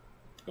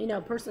 you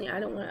know, personally, I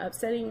don't want to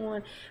upset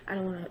anyone. I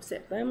don't want to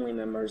upset family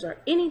members or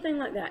anything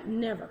like that.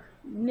 Never,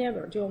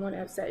 never do I want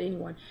to upset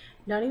anyone.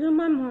 Not even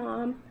my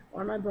mom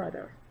or my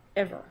brother,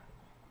 ever,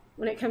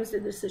 when it comes to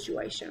this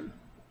situation.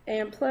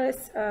 And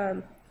plus,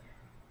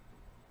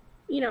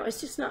 you know, it's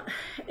just not,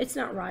 it's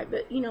not right.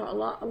 But, you know,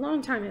 a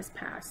long time has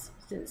passed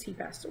since he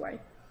passed away.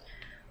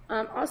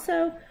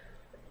 Also,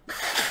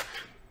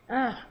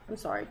 I'm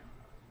sorry.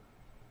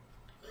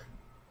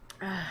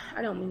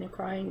 I don't mean to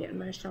cry and get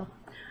emotional.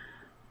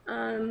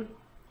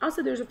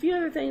 Also, there's a few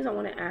other things I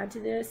want to add to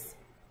this.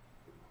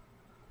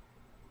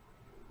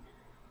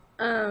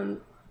 You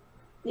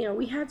know,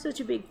 we had such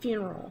a big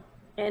funeral,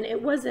 and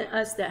it wasn't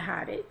us that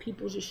had it.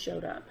 People just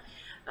showed up.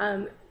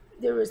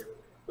 There was,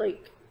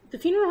 like, the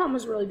funeral home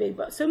was really big,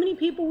 but so many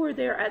people were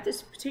there at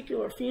this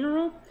particular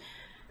funeral,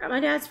 at my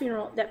dad's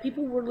funeral, that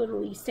people were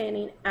literally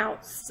standing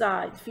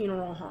outside the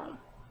funeral home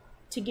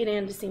to get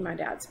in to see my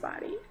dad's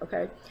body,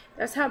 okay?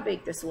 That's how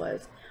big this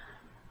was.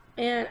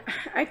 And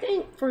I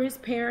think for his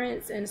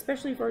parents, and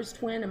especially for his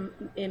twin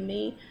and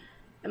me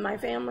and my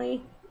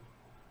family,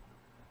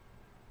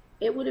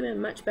 it would have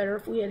been much better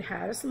if we had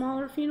had a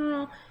smaller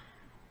funeral.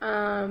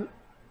 And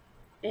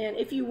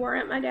if you were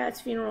at my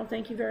dad's funeral,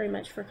 thank you very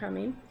much for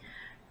coming.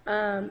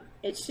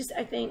 It's just,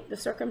 I think the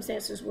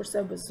circumstances were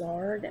so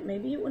bizarre that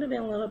maybe it would have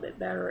been a little bit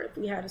better if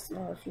we had a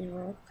smaller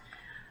funeral.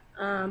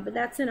 But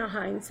that's in a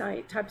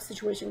hindsight type of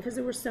situation, because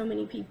there were so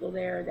many people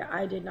there that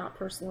I did not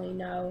personally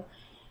know.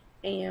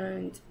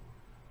 And,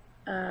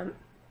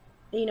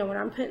 you know, when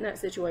I'm put in that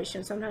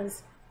situation,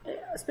 sometimes,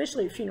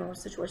 especially a funeral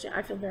situation,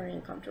 I feel very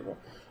uncomfortable.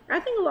 I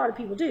think a lot of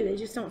people do. They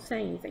just don't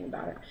say anything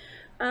about it.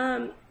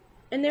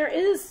 And there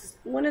is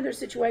one other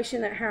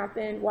situation that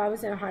happened while I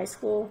was in high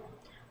school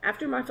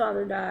after my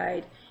father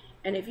died.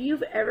 And if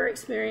you've ever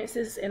experienced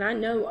this, and I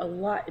know a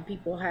lot of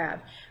people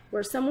have,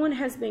 where someone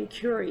has been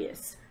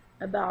curious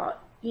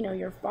about, you know,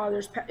 your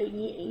father's,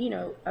 you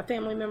know, a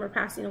family member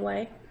passing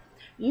away,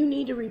 you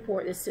need to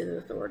report this to the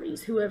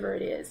authorities, whoever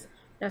it is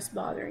that's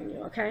bothering you,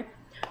 okay?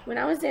 When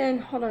I was in,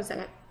 hold on a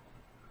second.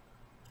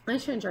 I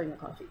shouldn't drink the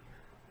coffee.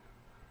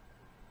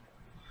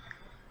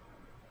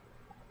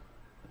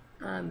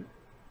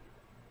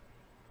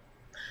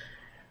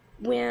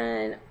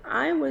 When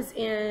I was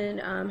in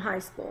high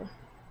school,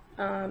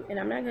 and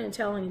I'm not going to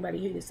tell anybody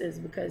who this is,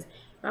 because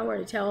if I were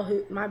to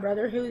tell my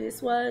brother who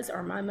this was,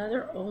 or my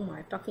mother, oh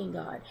my fucking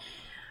God.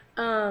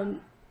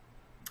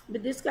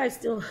 But this guy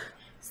still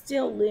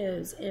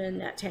lives in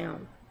that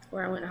town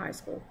where I went to high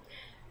school.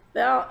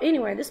 Well,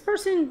 anyway, this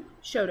person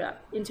showed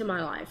up into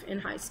my life in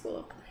high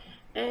school.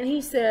 And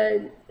he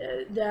said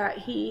that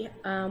he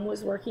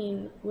was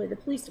working with the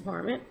police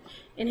department,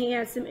 and he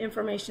had some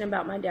information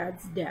about my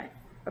dad's death.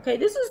 Okay,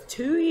 this is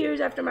 2 years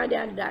after my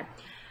dad died.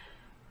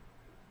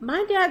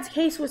 My dad's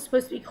case was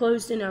supposed to be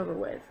closed and over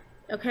with.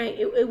 Okay,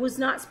 it was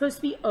not supposed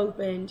to be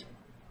opened,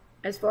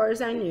 as far as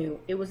I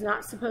knew. It was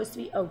not supposed to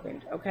be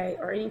opened, okay,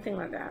 or anything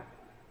like that.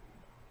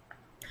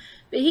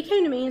 But he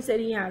came to me and said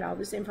he had all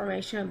this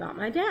information about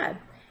my dad.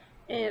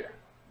 And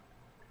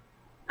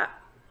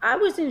I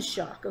was in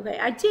shock, okay?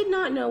 I did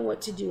not know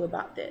what to do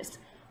about this.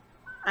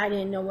 I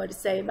didn't know what to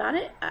say about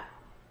it.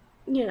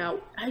 You know,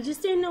 I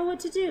just didn't know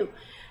what to do.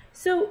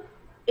 So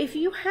if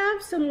you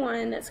have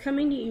someone that's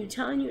coming to you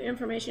telling you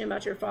information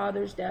about your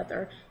father's death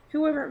or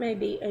whoever it may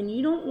be, and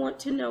you don't want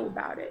to know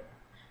about it,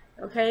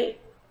 okay,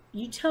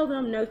 you tell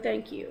them no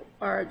thank you,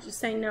 or just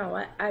say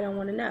no, I don't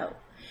want to know.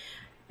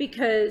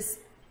 Because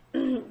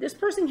this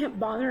person kept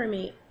bothering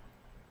me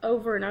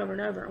over and over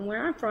and over. And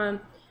where I'm from,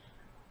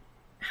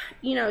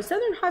 you know,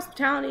 Southern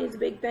hospitality is a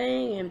big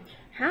thing, and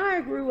how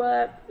I grew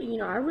up, you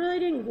know, I really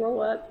didn't grow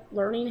up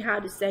learning how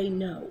to say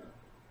no,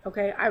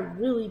 okay? I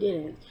really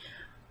didn't,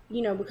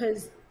 you know,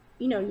 because,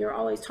 you know, you're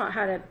always taught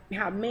how to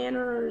have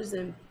manners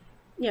and,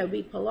 you know,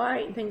 be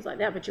polite and things like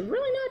that, but you're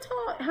really not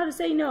taught how to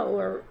say no,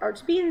 or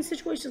to be in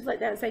situations like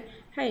that and say,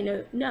 hey,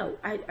 no,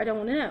 I don't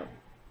want to know.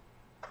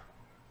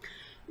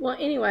 Well,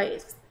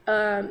 anyways,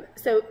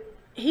 so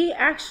he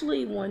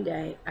actually one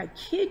day, I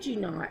kid you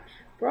not,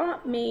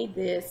 brought me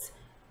this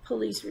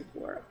police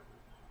report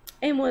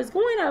and was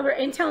going over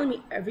and telling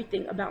me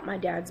everything about my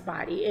dad's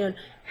body and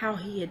how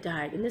he had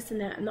died and this and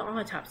that and the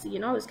autopsy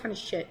and all this kind of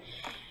shit.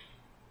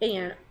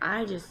 And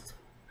I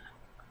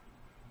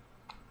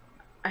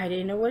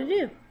didn't know what to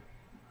do.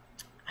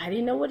 I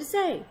didn't know what to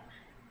say.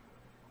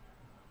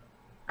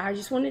 I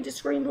just wanted to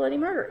scream bloody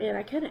murder, and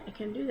I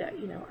couldn't do that,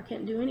 you know. I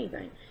couldn't do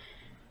anything.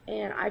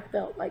 And I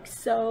felt like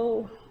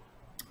so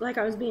like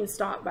I was being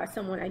stalked by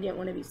someone I didn't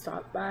want to be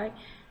stalked by,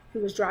 who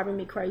was driving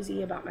me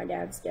crazy about my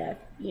dad's death.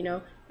 You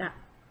know, that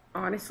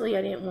honestly,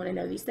 I didn't want to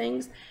know these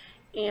things.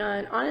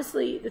 And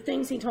honestly, the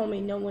things he told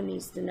me, no one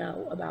needs to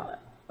know about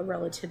a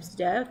relative's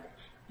death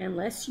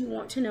unless you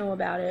want to know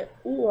about it,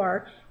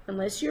 or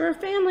unless you're a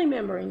family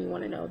member and you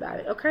want to know about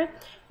it, okay?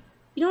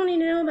 You don't need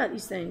to know about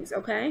these things,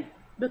 okay?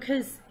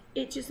 Because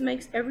it just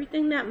makes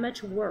everything that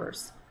much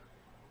worse.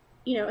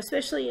 You know,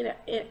 especially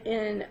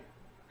in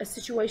a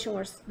situation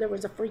where there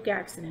was a freak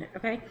accident,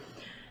 okay?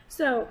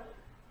 So,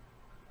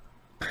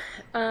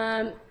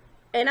 and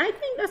I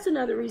think that's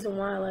another reason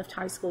why I left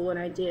high school when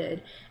I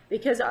did,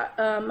 because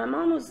my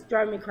mom was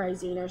driving me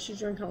crazy. You know, she was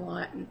drinking a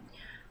lot, and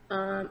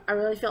I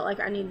really felt like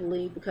I needed to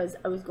leave because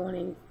I was going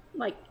in,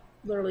 like,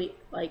 literally,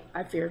 like,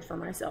 I feared for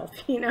myself.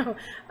 You know,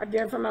 I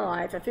feared for my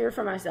life. I feared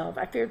for myself.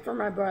 I feared for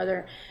my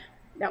brother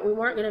that we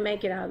weren't going to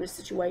make it out of this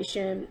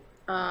situation.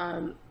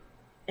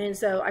 And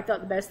so I thought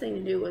the best thing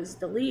to do was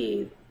to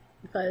leave,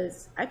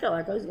 because I felt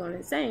like I was going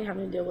insane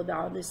having to deal with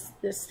all this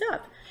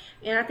stuff.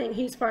 And I think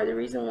he's part of the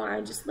reason why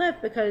I just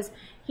left, because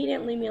he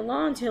didn't leave me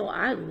alone until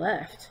I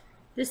left.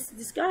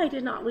 This guy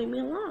did not leave me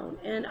alone.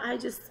 And I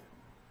just...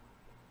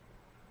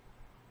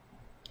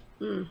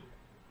 oh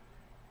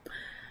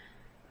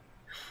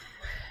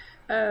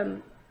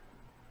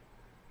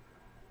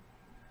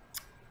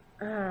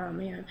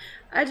man,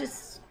 I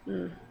just...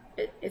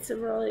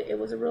 it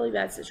was a really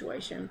bad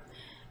situation.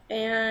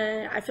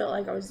 And I felt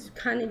like I was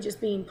kind of just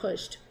being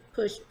pushed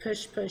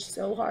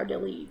so hard to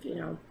leave, you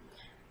know,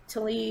 to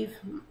leave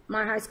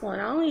my high school.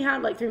 And I only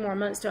had like 3 more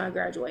months till I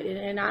graduated,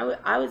 and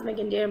I was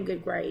making damn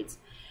good grades.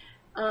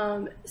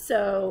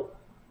 So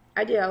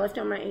I did. I left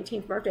on my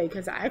 18th birthday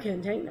because I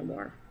couldn't take no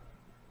more.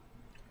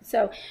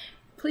 So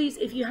please,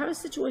 if you have a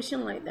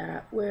situation like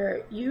that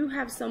where you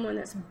have someone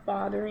that's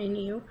bothering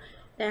you,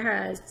 that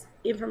has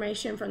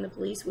information from the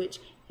police, which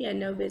he had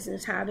no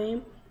business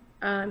having.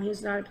 He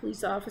was not a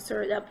police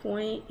officer at that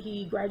point.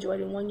 He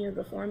graduated 1 year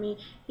before me.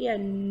 He had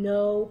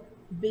no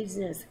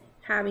business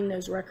having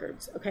those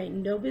records, okay?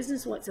 No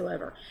business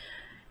whatsoever.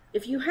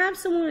 If you have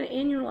someone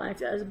in your life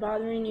that is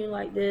bothering you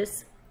like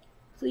this,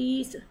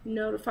 please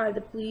notify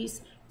the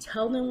police.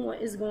 Tell them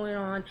what is going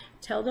on.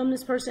 Tell them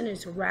this person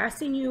is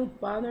harassing you,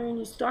 bothering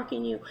you,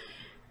 stalking you,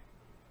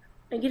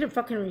 and get a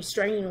fucking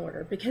restraining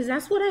order, because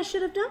that's what I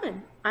should have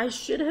done. I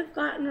should have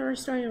gotten a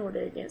restraining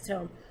order against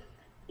him.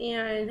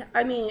 And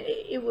I mean,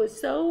 it was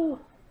so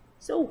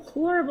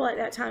horrible at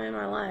that time in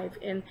my life.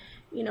 And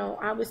you know,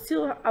 I was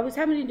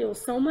having to deal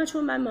so much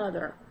with my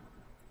mother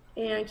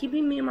and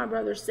keeping me and my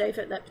brother safe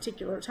at that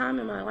particular time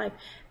in my life,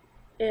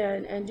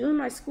 and doing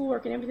my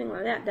schoolwork and everything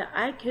like that, that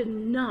I could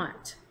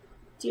not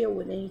deal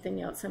with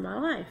anything else in my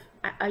life.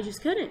 I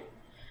just couldn't,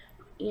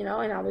 you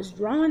know. And I was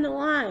drawing the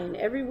line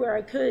everywhere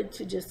I could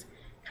to just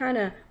kind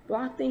of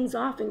block things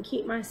off and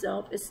keep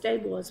myself as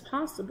stable as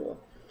possible.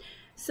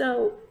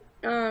 So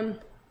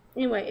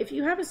anyway, if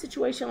you have a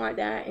situation like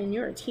that and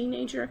you're a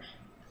teenager,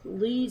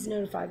 please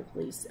notify the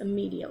police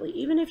immediately.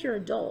 Even if you're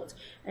an adult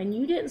and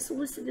you didn't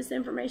solicit this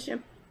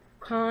information,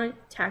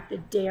 contact the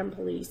damn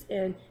police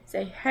and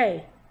say,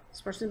 hey,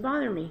 this person's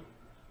bothering me.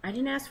 I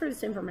didn't ask for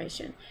this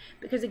information,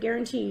 because I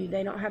guarantee you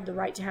they don't have the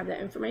right to have that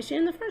information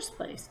in the first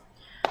place.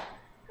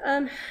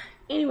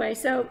 Anyway,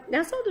 so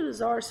that's all the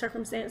bizarre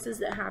circumstances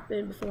that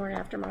happened before and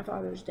after my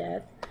father's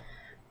death.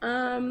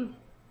 The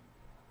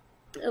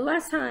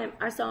last time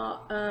I saw,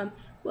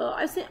 well,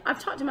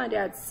 I've talked to my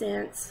dad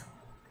since,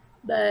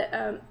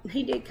 but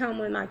he did come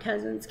when my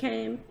cousins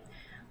came,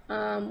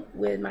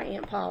 with my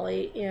Aunt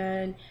Polly,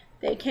 and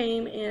they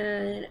came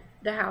in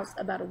the house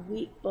about a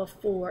week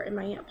before, and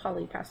my Aunt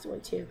Polly passed away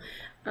too.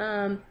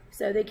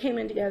 So they came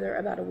in together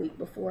about a week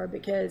before,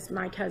 because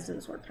my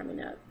cousins were coming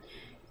up.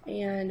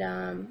 And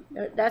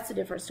that's a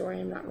different story.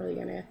 I'm not really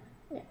going to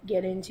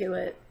get into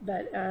it.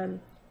 But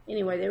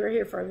anyway, they were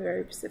here for a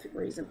very specific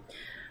reason.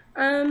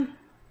 But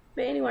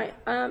anyway,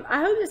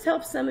 I hope this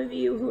helps some of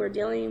you who are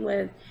dealing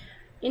with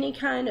any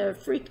kind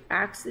of freak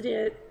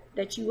accident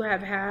that you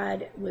have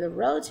had with a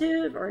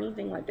relative or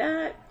anything like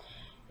that.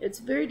 It's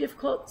very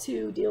difficult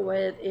to deal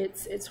with.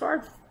 It's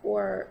hard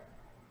for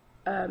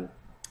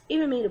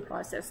even me to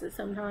process it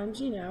sometimes,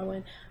 you know,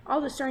 and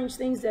all the strange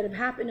things that have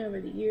happened over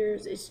the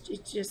years.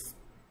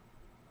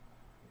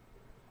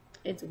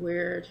 It's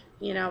weird,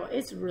 you know.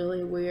 It's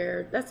really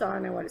weird. That's all I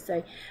know what to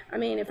say. I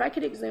mean, if I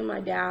could exhume my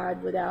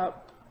dad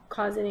without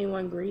causing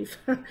anyone grief,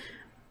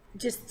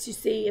 just to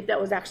see if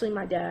that was actually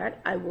my dad,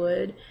 I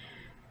would.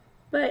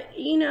 But,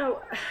 you know,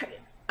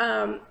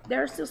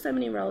 there are still so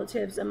many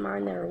relatives of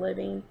mine that are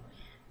living,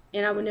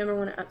 and I would never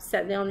want to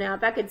upset them. Now,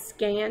 if I could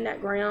scan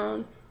that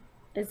ground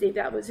and see if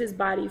that was his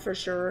body for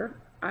sure,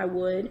 I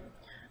would,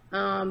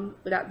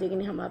 without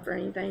digging him up or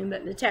anything.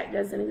 But the tech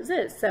doesn't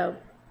exist, so...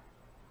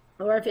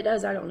 or if it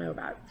does, I don't know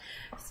about it.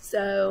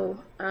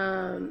 So,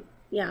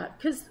 yeah,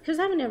 because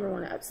I would never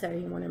want to upset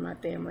anyone in my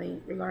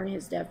family regarding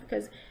his death,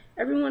 because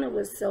everyone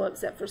was so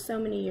upset for so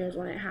many years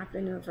when it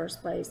happened in the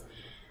first place.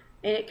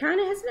 And it kind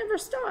of has never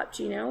stopped,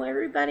 you know.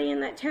 Everybody in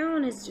that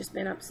town has just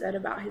been upset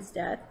about his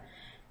death.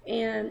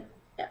 And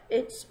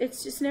it's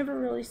just never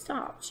really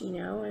stopped, you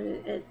know,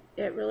 and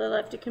it really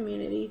left the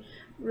community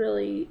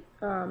really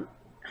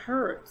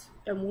hurt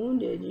and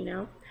wounded, you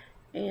know.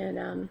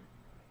 And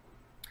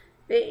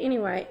but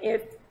anyway,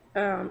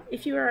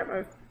 if you were at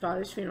my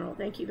father's funeral,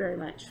 thank you very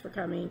much for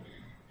coming.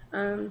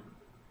 Even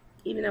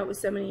though it was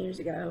so many years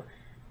ago,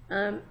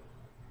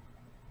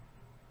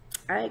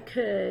 I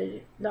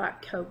could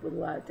not cope with a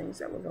lot of things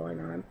that were going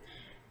on,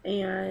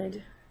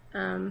 and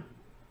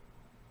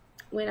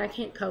when I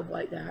can't cope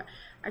like that,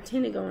 I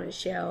tend to go in a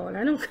shell, and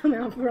I don't come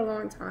out for a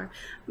long time.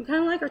 I'm kind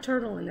of like a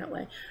turtle in that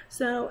way.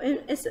 So,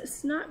 and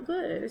it's not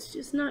good. It's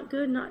just not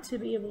good not to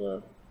be able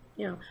to,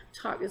 you know,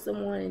 talk to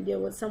someone and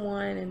deal with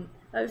someone. And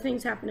other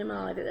things happened in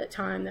my life at that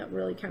time that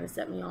really kind of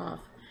set me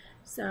off.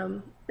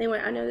 So, anyway,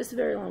 I know this is a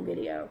very long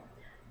video,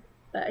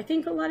 but I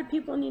think a lot of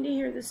people need to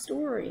hear this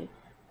story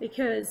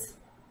because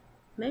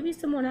maybe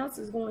someone else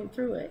is going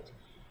through it,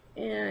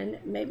 and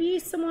maybe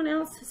someone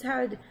else has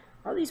had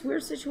all these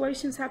weird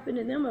situations happen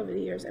to them over the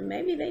years, and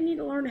maybe they need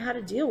to learn how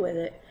to deal with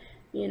it,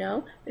 you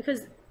know,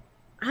 because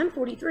I'm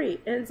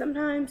 43, and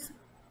sometimes,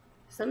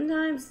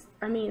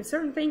 I mean,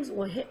 certain things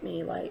will hit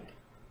me, like,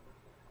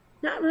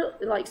 not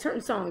really, like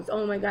certain songs,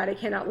 oh my God, I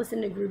cannot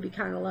listen to Groovy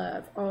Kind of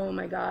Love, oh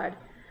my God,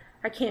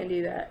 I can't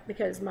do that,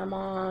 because my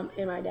mom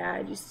and my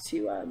dad used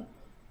to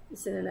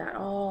listen to that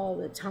all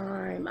the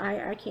time.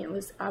 I can't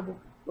listen, I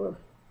will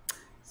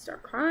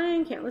start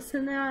crying, can't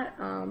listen to that,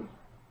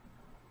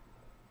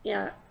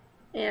 yeah.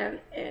 And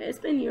it's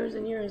been years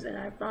and years, and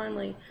I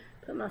finally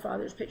put my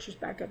father's pictures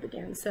back up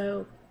again.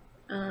 So,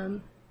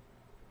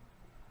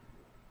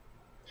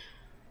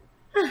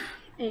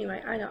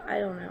 anyway, I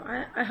don't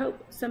know. I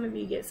hope some of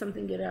you get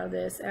something good out of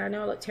this. And I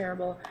know I look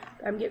terrible.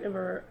 I'm getting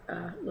over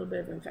a little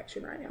bit of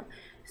infection right now.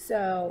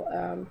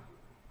 So,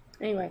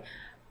 anyway,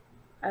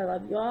 I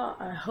love y'all.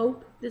 I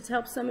hope this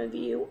helps some of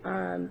you.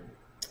 And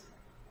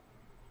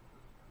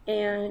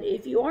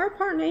if you are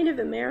part Native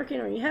American,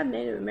 or you have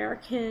Native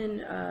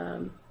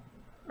American,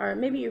 or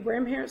maybe your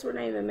grandparents were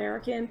Native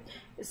American,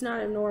 it's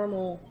not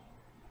abnormal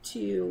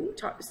to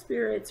talk to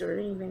spirits or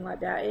anything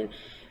like that.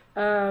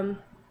 And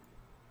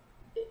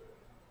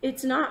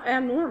it's not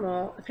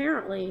abnormal,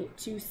 apparently,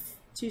 to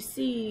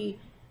see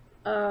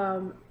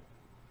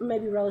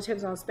maybe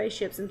relatives on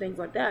spaceships and things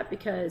like that,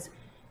 because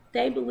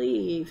they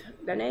believe,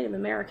 the Native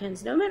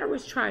Americans, no matter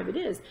which tribe it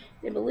is,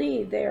 they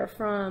believe they are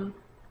from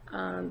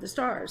the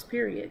stars,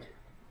 period.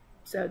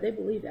 So they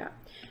believe that,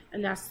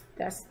 and that's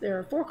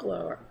their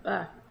folklore.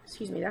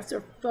 Excuse me, that's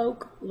their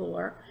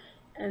folklore,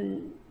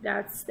 and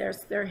that's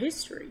their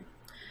history.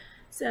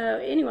 So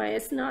anyway,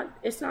 it's not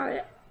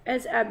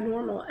as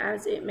abnormal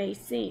as it may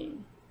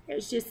seem.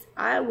 It's just,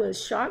 I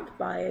was shocked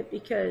by it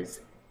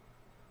because,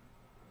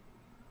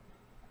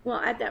 well,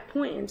 at that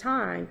point in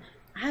time,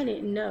 I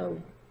didn't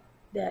know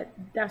that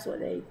that's what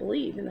they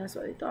believed and that's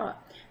what they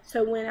thought.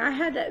 So when I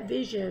had that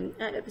vision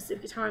at a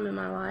specific time in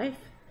my life,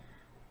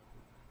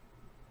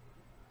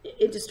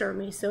 it disturbed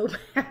me so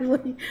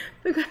badly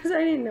because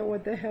I didn't know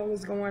what the hell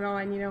was going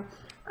on, you know.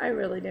 I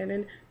really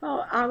didn't.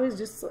 Well, I was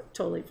just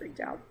totally freaked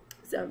out.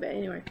 So, but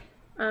anyway,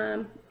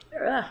 my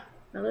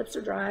lips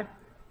are dry.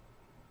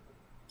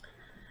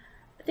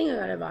 I think I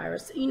got a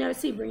virus. You know,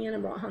 see,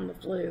 Brianna brought home the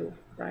flu,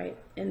 right?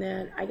 And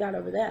then I got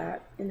over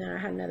that, and then I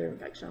had another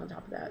infection on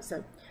top of that.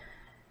 So,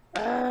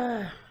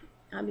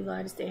 I'll be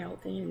glad to stay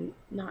healthy and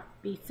not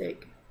be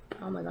sick.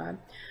 Oh my God.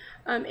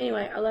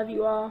 Anyway, I love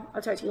you all.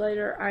 I'll talk to you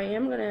later. I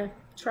am going to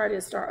try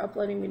to start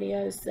uploading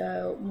videos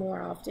so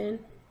more often,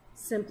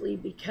 simply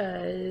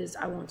because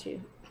I want to.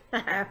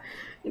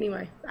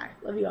 Anyway, bye.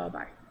 Love you all.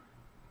 Bye.